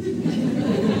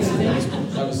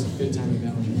 That was good timing,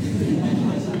 that one.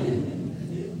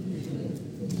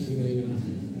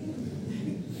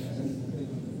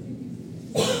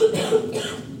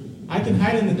 I can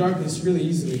hide in the darkness really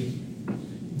easily.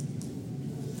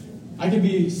 I could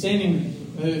be standing,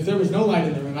 if there was no light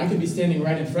in the room, I could be standing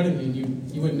right in front of you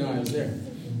and you wouldn't know I was there.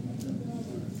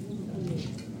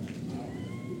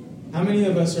 How many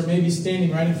of us are maybe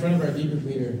standing right in front of our D group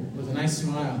leader with a nice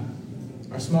smile,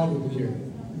 our small group leader,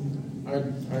 our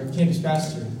campus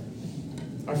pastor,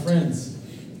 our friends?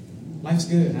 Life's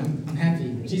good. I'm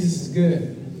happy. Jesus is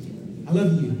good. I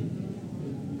love you.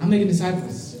 I'm making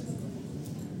disciples.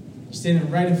 You're standing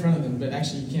right in front of them, but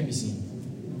actually you can't be seen.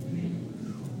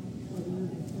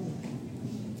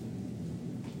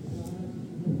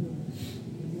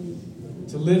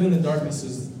 To live in the darkness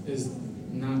is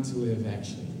not to live,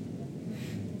 actually.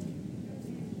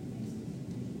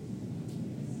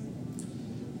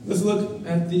 Let's look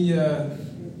at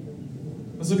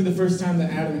the first time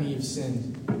that Adam and Eve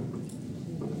sinned.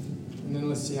 then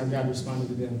let's see how God responded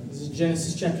to them. This is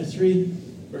Genesis chapter 3,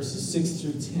 verses 6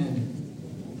 through 10.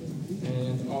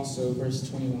 And also verse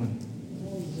 21.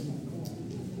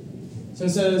 So it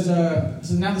says,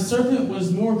 now the serpent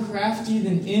was more crafty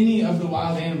than any of the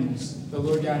wild animals the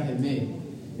Lord God had made.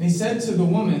 And he said to the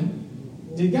woman,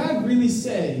 did God really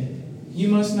say, you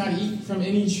must not eat from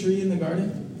any tree in the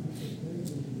garden?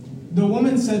 The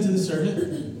woman said to the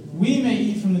serpent, we may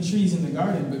eat from the trees in the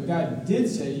garden, but God did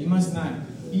say, you must not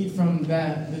eat from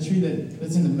the tree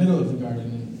that's in the middle of the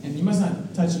garden, and you must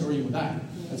not touch it or you will die.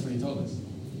 That's what he told us.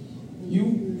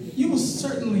 You will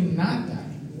certainly not die,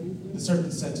 the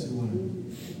serpent said to the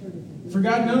woman. For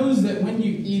God knows that when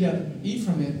you eat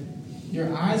from it,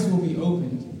 your eyes will be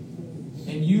opened,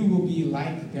 and you will be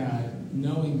like God,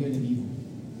 knowing good and evil.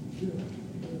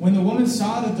 When the woman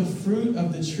saw that the fruit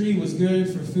of the tree was good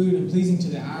for food and pleasing to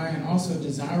the eye, and also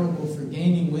desirable for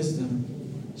gaining wisdom,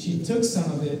 she took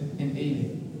some of it and ate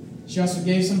it. She also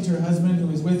gave some to her husband who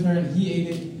was with her, and he ate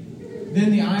it.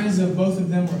 Then the eyes of both of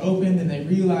them were opened, and they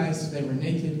realized they were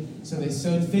naked. So they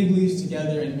sewed fig leaves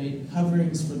together and made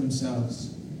coverings for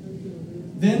themselves.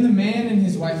 Then the man and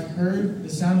his wife heard the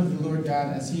sound of the Lord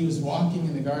God as he was walking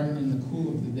in the garden in the cool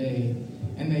of the day,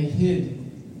 and they hid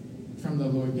from the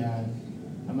Lord God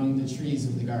among the trees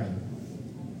of the garden.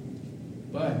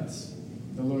 But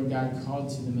the Lord God called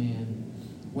to the man,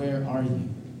 where are you?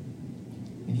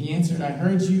 And he answered, I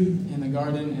heard you in the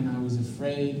garden, and I was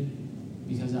afraid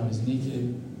because I was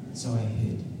naked, so I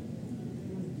hid.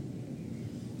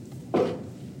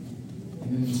 And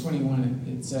then in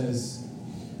 21 it says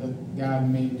that God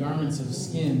made garments of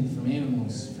skin from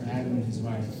animals for Adam and his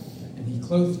wife, and he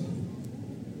clothed them.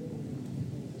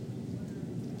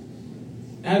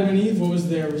 Adam and Eve, what was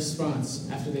their response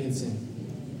after they had sinned?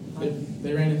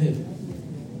 They ran and hid.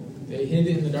 They hid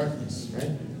in the darkness,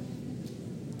 right?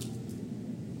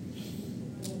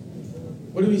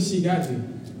 What do we see God do?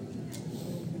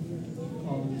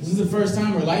 This is the first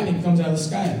time where lightning comes out of the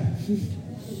sky.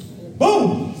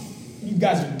 Boom! You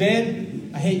guys are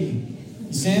dead. I hate you.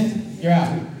 You sinned. You're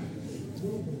out.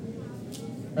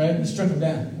 Right? He struck them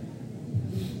down.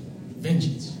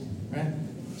 Vengeance. Right?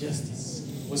 Justice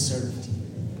was served.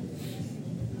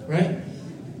 Right?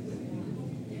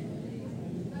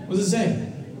 What does it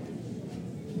say?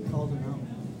 He called them out.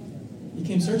 He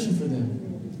came searching for them.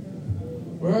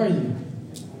 Where are you?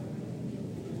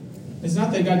 It's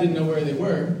not that God didn't know where they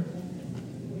were,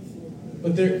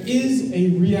 but there is a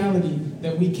reality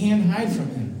that we can hide from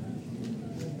Him.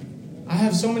 I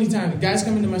have so many times, guys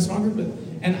come into my small group,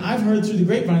 and I've heard through the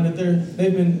grapevine that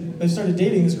they've started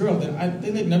dating this girl that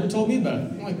they've never told me about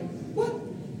it. I'm like, what?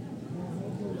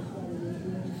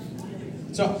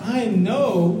 So I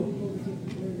know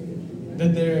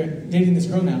that they're dating this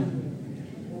girl now,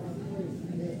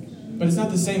 but it's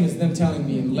not the same as them telling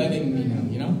me and letting me know,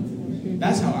 you know?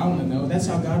 That's how I want to know. That's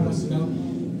how God wants to know.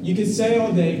 You could say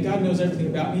all day, God knows everything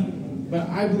about me, but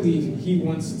I believe He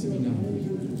wants to be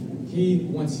known. He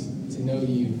wants to know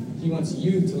you. He wants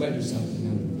you to let yourself be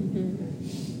known.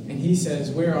 And He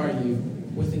says, where are you?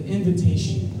 With an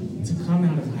invitation to come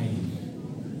out of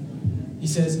hiding. He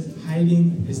says,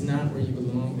 hiding is not where you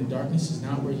belong. The darkness is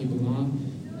not where you belong.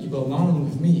 You belong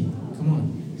with me. Come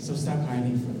on. So stop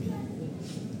hiding from me.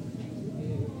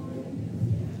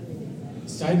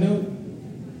 Side note,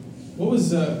 what was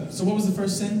the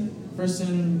first sin? First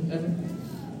sin ever?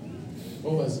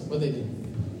 What they do?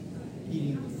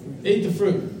 Eating the fruit. Ate the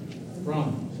fruit.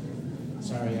 Wrong.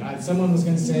 Sorry. Someone was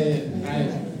going to say it.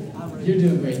 You're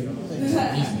doing great.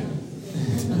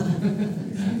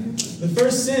 The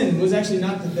first sin was actually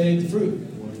not that they ate the fruit.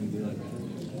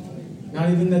 Not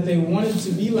even that they wanted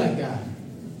to be like God.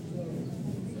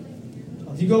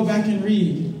 If you go back and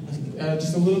read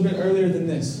just a little bit earlier than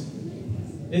this,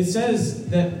 it says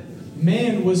that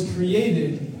man was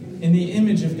created in the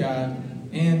image of God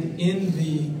and in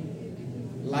the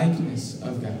likeness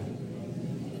of God.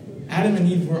 Adam and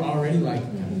Eve were already like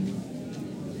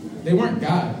God. They weren't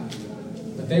God,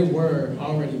 but they were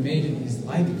already made in His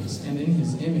likeness and in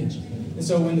His image. And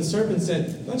so when the serpent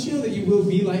said, don't you know that you will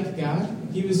be like God?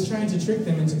 He was trying to trick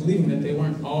them into believing that they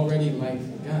weren't already like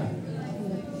God.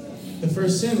 The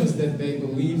first sin was that they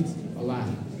believed a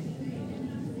lie.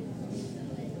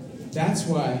 That's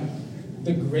why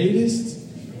the greatest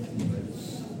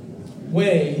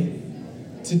way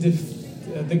to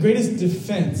the greatest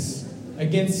defense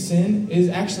against sin is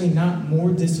actually not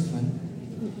more discipline.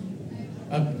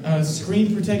 A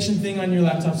screen protection thing on your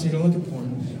laptop so you don't look at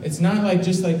porn. It's not like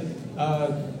just like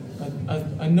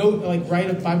a note, like write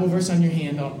a Bible verse on your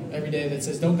hand every day that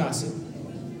says don't gossip.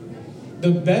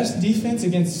 The best defense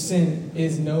against sin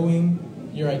is knowing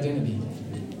your identity.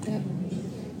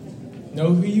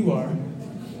 know who you are,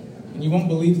 and you won't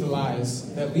believe the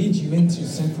lies that lead you into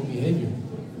sinful behavior.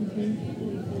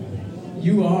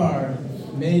 You are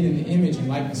made in the image and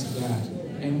likeness of God.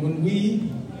 And when we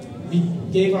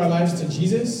gave our lives to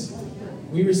Jesus,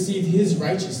 we received his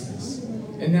righteousness.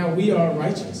 And now we are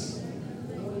righteous.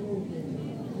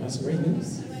 That's great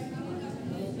news.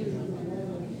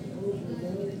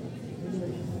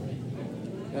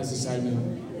 That's a side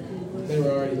note. They were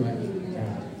already like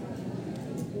God.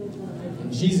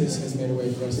 And Jesus has made a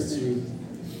way for us to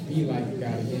be like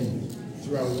God again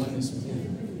through our oneness with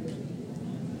him.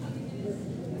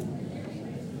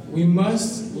 We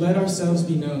must let ourselves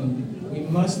be known. We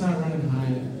must not run and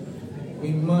hide.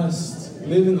 We must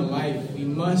live in the light. We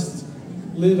must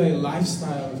live a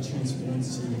lifestyle of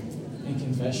transparency and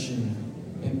confession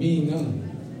and being known.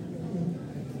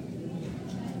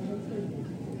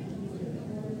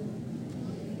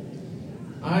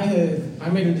 I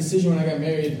made a decision when I got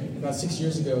married about 6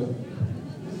 years ago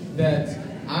that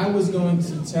I was going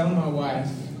to tell my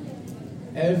wife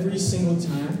every single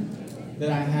time that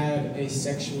I had a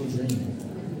sexual dream.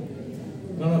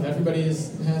 I don't know if everybody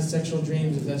has sexual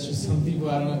dreams, if that's just some people,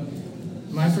 I don't know.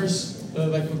 My first,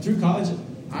 through college,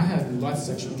 I had lots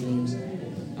of sexual dreams.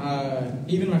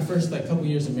 Even my first couple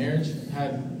years of marriage,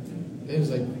 it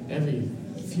was every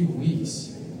few weeks.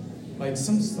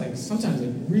 Sometimes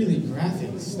really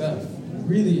graphic stuff,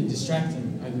 really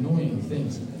distracting, annoying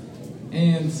things.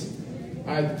 And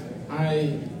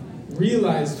I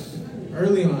realized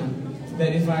early on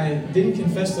that if I didn't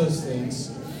confess those things,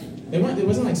 it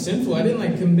wasn't sinful. I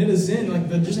didn't commit a sin.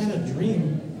 I just had a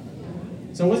dream.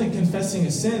 So I wasn't confessing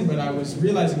a sin, but I was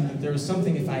realizing that there was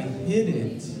something. If I hid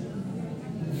it,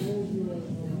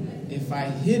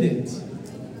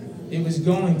 it was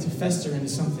going to fester into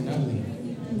something ugly.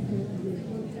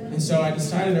 And so I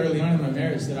decided early on in my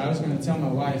marriage that I was going to tell my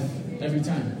wife every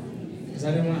time, because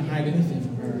I didn't want to hide anything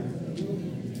from her.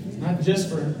 Not just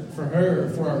for her or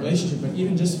for our relationship, but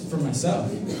even just for myself.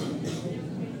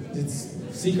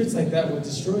 Secrets like that will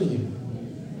destroy you.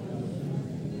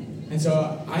 And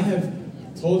so I have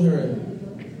told her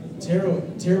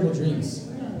terrible dreams.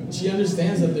 She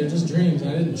understands that they're just dreams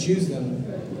and I didn't choose them.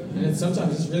 And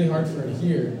sometimes it's really hard for her to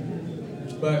hear.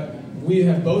 But we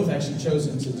have both actually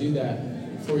chosen to do that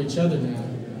for each other now.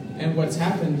 And what's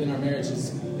happened in our marriage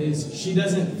is she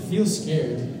doesn't feel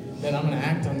scared that I'm going to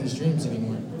act on these dreams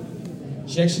anymore.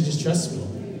 She actually just trusts me.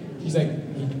 He's he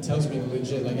tells me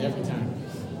legit every time.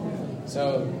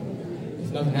 So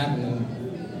if nothing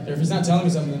happened, or if he's not telling me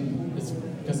something, it's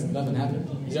because nothing happened.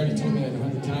 He's already told me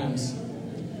 100 times.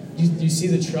 Do you see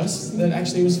the trust that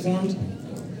actually was formed?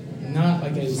 Not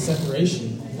a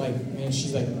separation.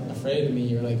 She's afraid of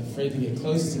me, or afraid to get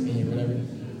close to me, or whatever,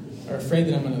 or afraid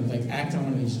that I'm gonna act on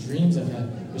one of these dreams I've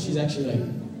had. But she's actually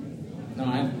no,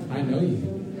 I know you.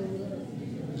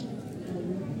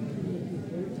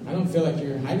 I don't feel like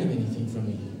you're hiding anything from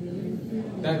me.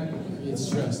 That is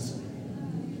trust.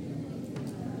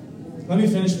 Let me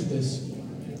finish with this.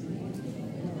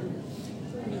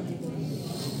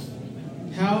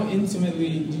 How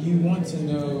intimately do you want to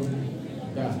know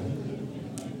God?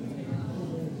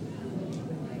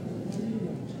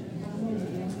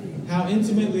 How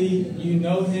intimately you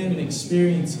know him and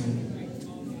experience him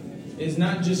is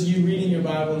not just you reading your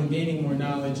Bible and gaining more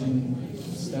knowledge and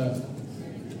stuff.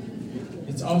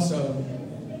 It's also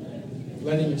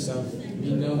letting yourself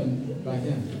be known by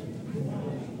him.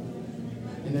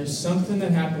 And there's something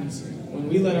that happens when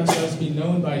we let ourselves be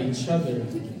known by each other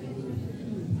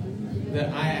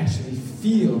that I actually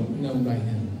feel known by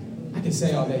him. I can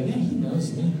say all day, yeah, he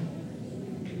knows me.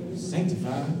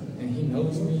 Sanctified, and he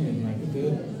knows me, and we're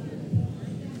good.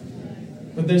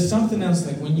 But there's something else,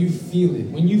 when you feel it.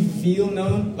 When you feel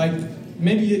known,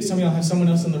 maybe some of y'all have someone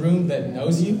else in the room that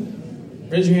knows you.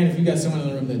 Raise your hand if you got someone in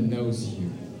the room that knows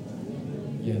you.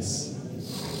 Yes.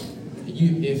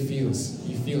 You feel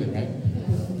it, right?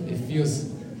 It feels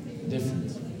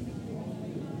different.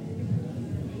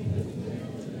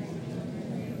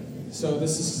 So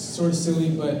this is sort of silly,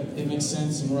 but it makes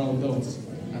sense, and we're all adults.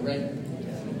 All right?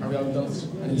 Are we all adults?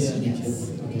 I didn't see you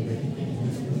kids. Okay, great.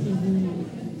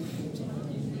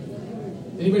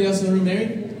 Anybody else in the room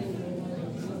married?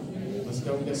 Let's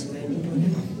go. We got some married people in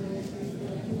here.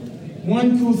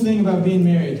 One cool thing about being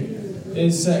married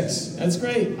is sex. That's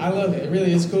great. I love it. It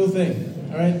really is a cool thing.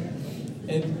 All right?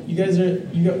 And you go,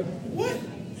 what?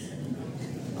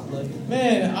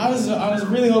 Man, I was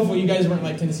really hopeful you guys weren't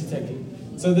like Tennessee Tech.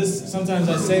 So sometimes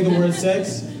I say the word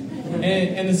sex,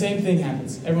 and the same thing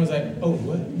happens. Everyone's like, oh,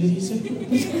 what did he say?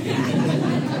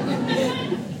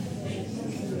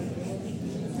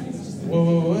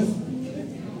 Whoa, what?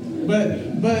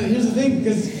 But here's the thing,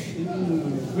 because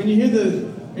when you hear the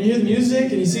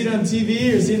music and you see it on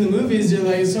TV or see it in the movies, you're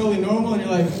like, it's totally normal, and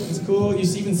you're like, it's cool. You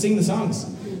even sing the songs.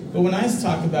 But when I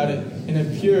talk about it in a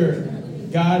pure,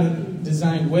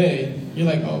 God-designed way, you're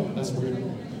like, oh, that's weird.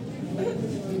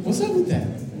 What's up with that?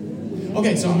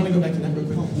 Okay, so I'm going to go back to that real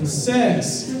quick.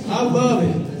 Sex. I love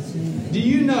it. Do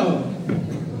you know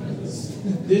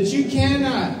that you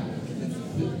cannot,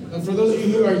 for those of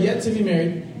you who are yet to be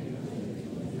married,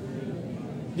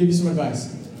 give you some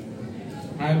advice.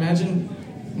 I imagine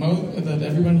that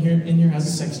everyone in here has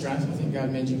a sex drive. I think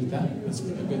God made you with that. That's a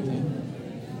good thing.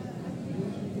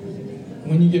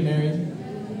 When you get married,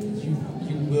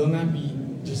 you will not be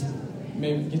just,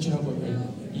 maybe get your notebook ready.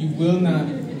 You will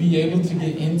not be able to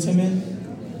get intimate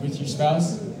with your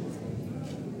spouse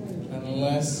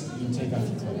unless you take off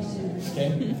your clothes.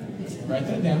 Okay? Write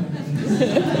that down.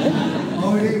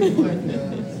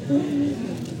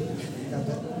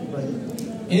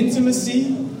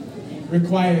 Intimacy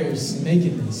requires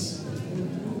nakedness.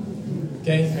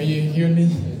 Okay? Are you hearing me?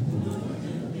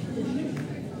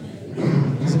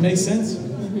 Does it make sense?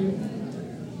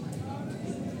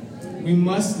 We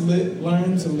must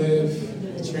learn to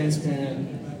live a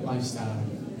transparent lifestyle.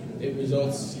 It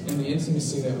results in the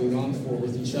intimacy that we long for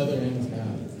with each other and with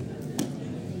God.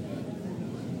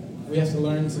 We have to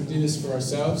learn to do this for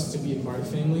ourselves, to be a part of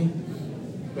family.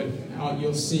 But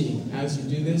you'll see, as you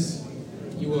do this,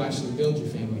 you will actually build your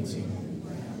family too.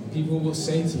 People will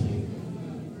say to you,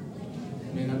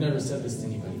 man, I've never said this to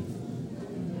anybody.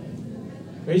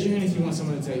 Raise your hand if you want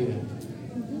someone to tell you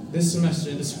that. This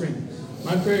semester, this spring.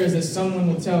 My prayer is that someone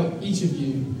will tell each of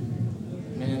you,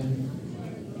 man,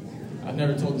 I've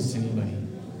never told this to anybody.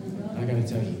 I gotta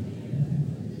tell you.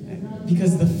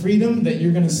 Because the freedom that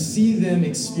you're gonna see them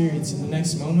experience in the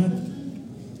next moment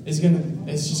it's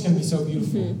just gonna be so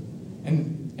beautiful.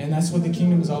 And that's what the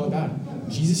kingdom is all about.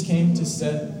 Jesus came to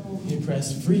set the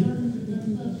oppressed free.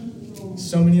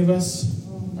 So many of us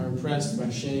are oppressed by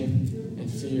shame and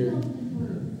fear,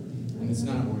 and it's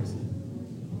not worth it.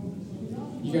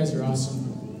 You guys are awesome.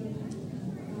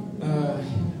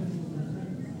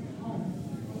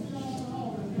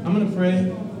 I'm going to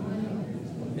pray,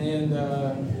 and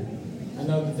I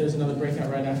know that there's another breakout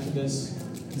right after this.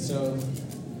 So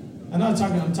I know I'm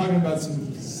talking about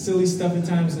some silly stuff at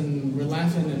times, and we're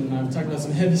laughing, and I'm talking about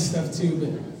some heavy stuff too,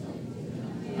 but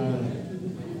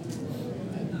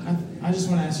I just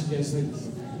want to ask you guys, like,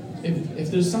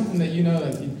 if there's something that you know,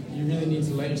 like, you really need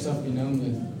to let yourself be known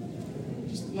with,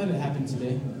 just let it happen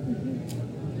today.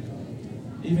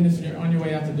 Even if you're on your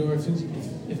way out the door, if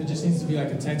it just needs to be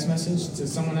like a text message to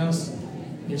someone else,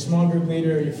 your small group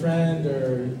leader, or your friend,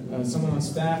 or someone on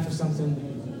staff or something.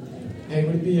 Hey,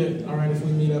 would it be all right if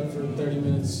we meet up for 30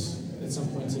 minutes at some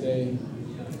point today?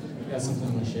 I got something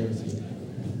I want to share with you.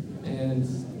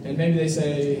 And maybe they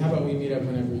say, how about we meet up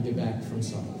whenever we get back from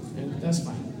soccer? And that's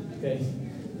fine, okay?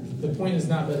 The point is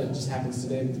not that it just happens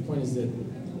today. The point is that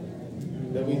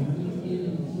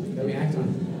we act on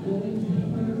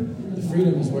it. The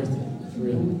freedom is worth it, for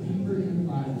real.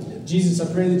 Jesus, I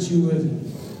pray that you would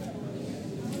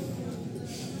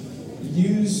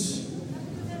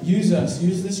use us,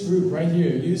 use this group right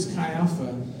here, use Chi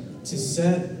Alpha to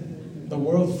set the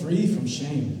world free from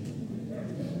shame.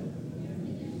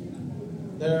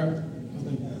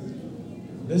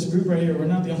 This group right here, we're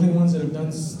not the only ones that have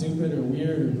done stupid or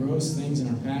weird or gross things in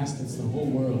our past. It's the whole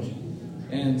world.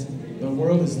 And the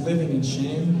world is living in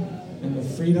shame, and the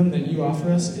freedom that you offer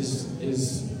us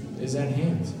is at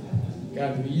hand.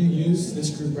 God, will you use this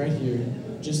group right here,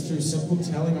 just through simple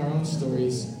telling our own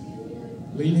stories,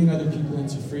 leading other people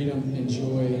into freedom and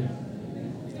joy,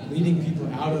 leading people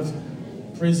out of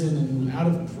prison and out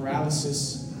of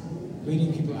paralysis,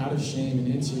 leading people out of shame and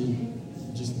into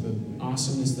just the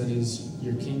awesomeness that is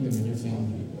your kingdom and your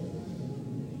family.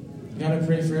 God, I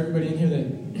pray for everybody in here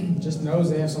that just knows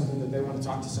they have something that they want to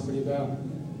talk to somebody about.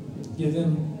 Give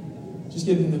them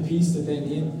the peace that they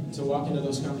need to walk into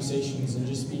those conversations and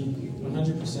just be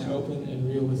 100% open and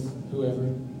real with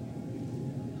whoever.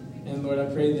 And Lord, I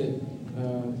pray that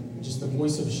just the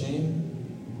voice of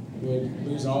shame would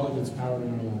lose all of its power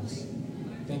in our lives.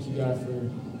 Thank you, God, for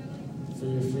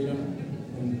your freedom.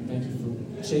 And thank you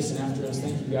for chasing after us.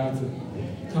 Thank you, God, for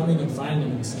coming and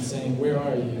finding us and saying, where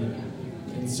are you?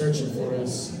 And searching for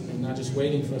us and not just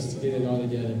waiting for us to get it all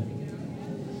together.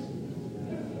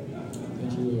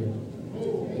 Thank you, Lord.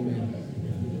 Amen.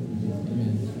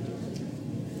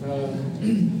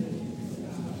 Amen.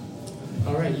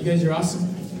 All right, you guys are awesome.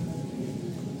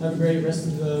 Have a great rest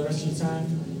of your time.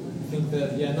 I think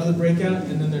that, another breakout,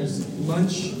 and then there's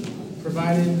lunch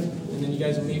provided, and then you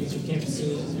guys will meet with your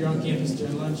campuses. You're on campus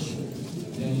during lunch,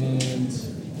 and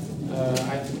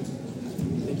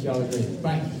think y'all are great.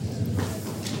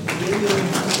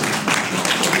 Bye.